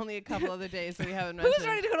 There are only a couple other days that we haven't mentioned. Who's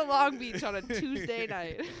ready to go to Long Beach on a Tuesday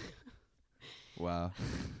night? Wow.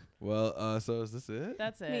 Well, so is this it?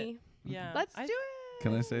 That's it. Me. Yeah. Let's do it.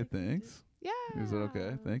 Can I say thanks? Yeah. Is that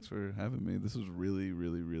okay? Thanks for having me. This was really,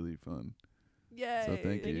 really, really fun. Yay. So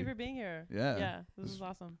thank Thank you. you for being here. Yeah. Yeah. This This is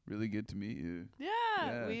awesome. Really good to meet you. Yeah.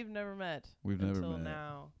 Yeah. We've never met. We've never until met.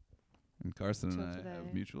 now. And Carson and Till I today.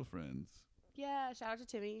 have mutual friends. Yeah. Shout out to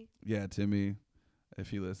Timmy. Yeah, Timmy. If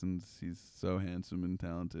he listens, he's so handsome and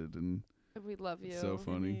talented and We love you. so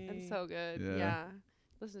funny. And so good. Yeah. Yeah.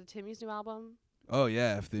 Listen to Timmy's new album. Oh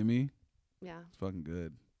yeah, F Timmy. Yeah. It's fucking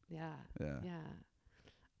good. Yeah. Yeah.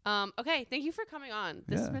 Yeah. Okay. Thank you for coming on.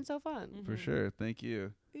 This has Yeah. been so fun. For Mhm. sure. Thank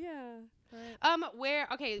you. Yeah. Right.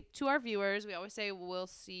 Okay, to our viewers, we always say we'll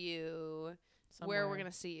see you where we're Somewhere.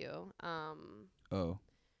 gonna see you. Oh.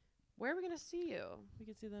 Where are we gonna see you? We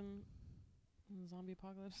could see them in the zombie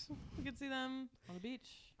apocalypse. We could see them on the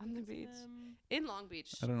beach. On the We could see beach. them In Long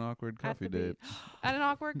Beach. At an awkward At coffee the date. beach. At an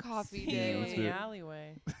awkward coffee see you let's in do the it.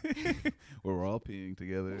 alleyway. Where we're all peeing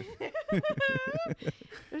together.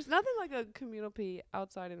 There's nothing like a communal pee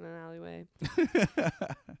outside in an alleyway.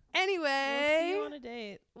 We'll Anyway, see you on a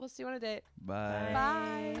date. we'll see you on a date. Bye.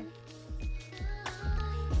 Bye.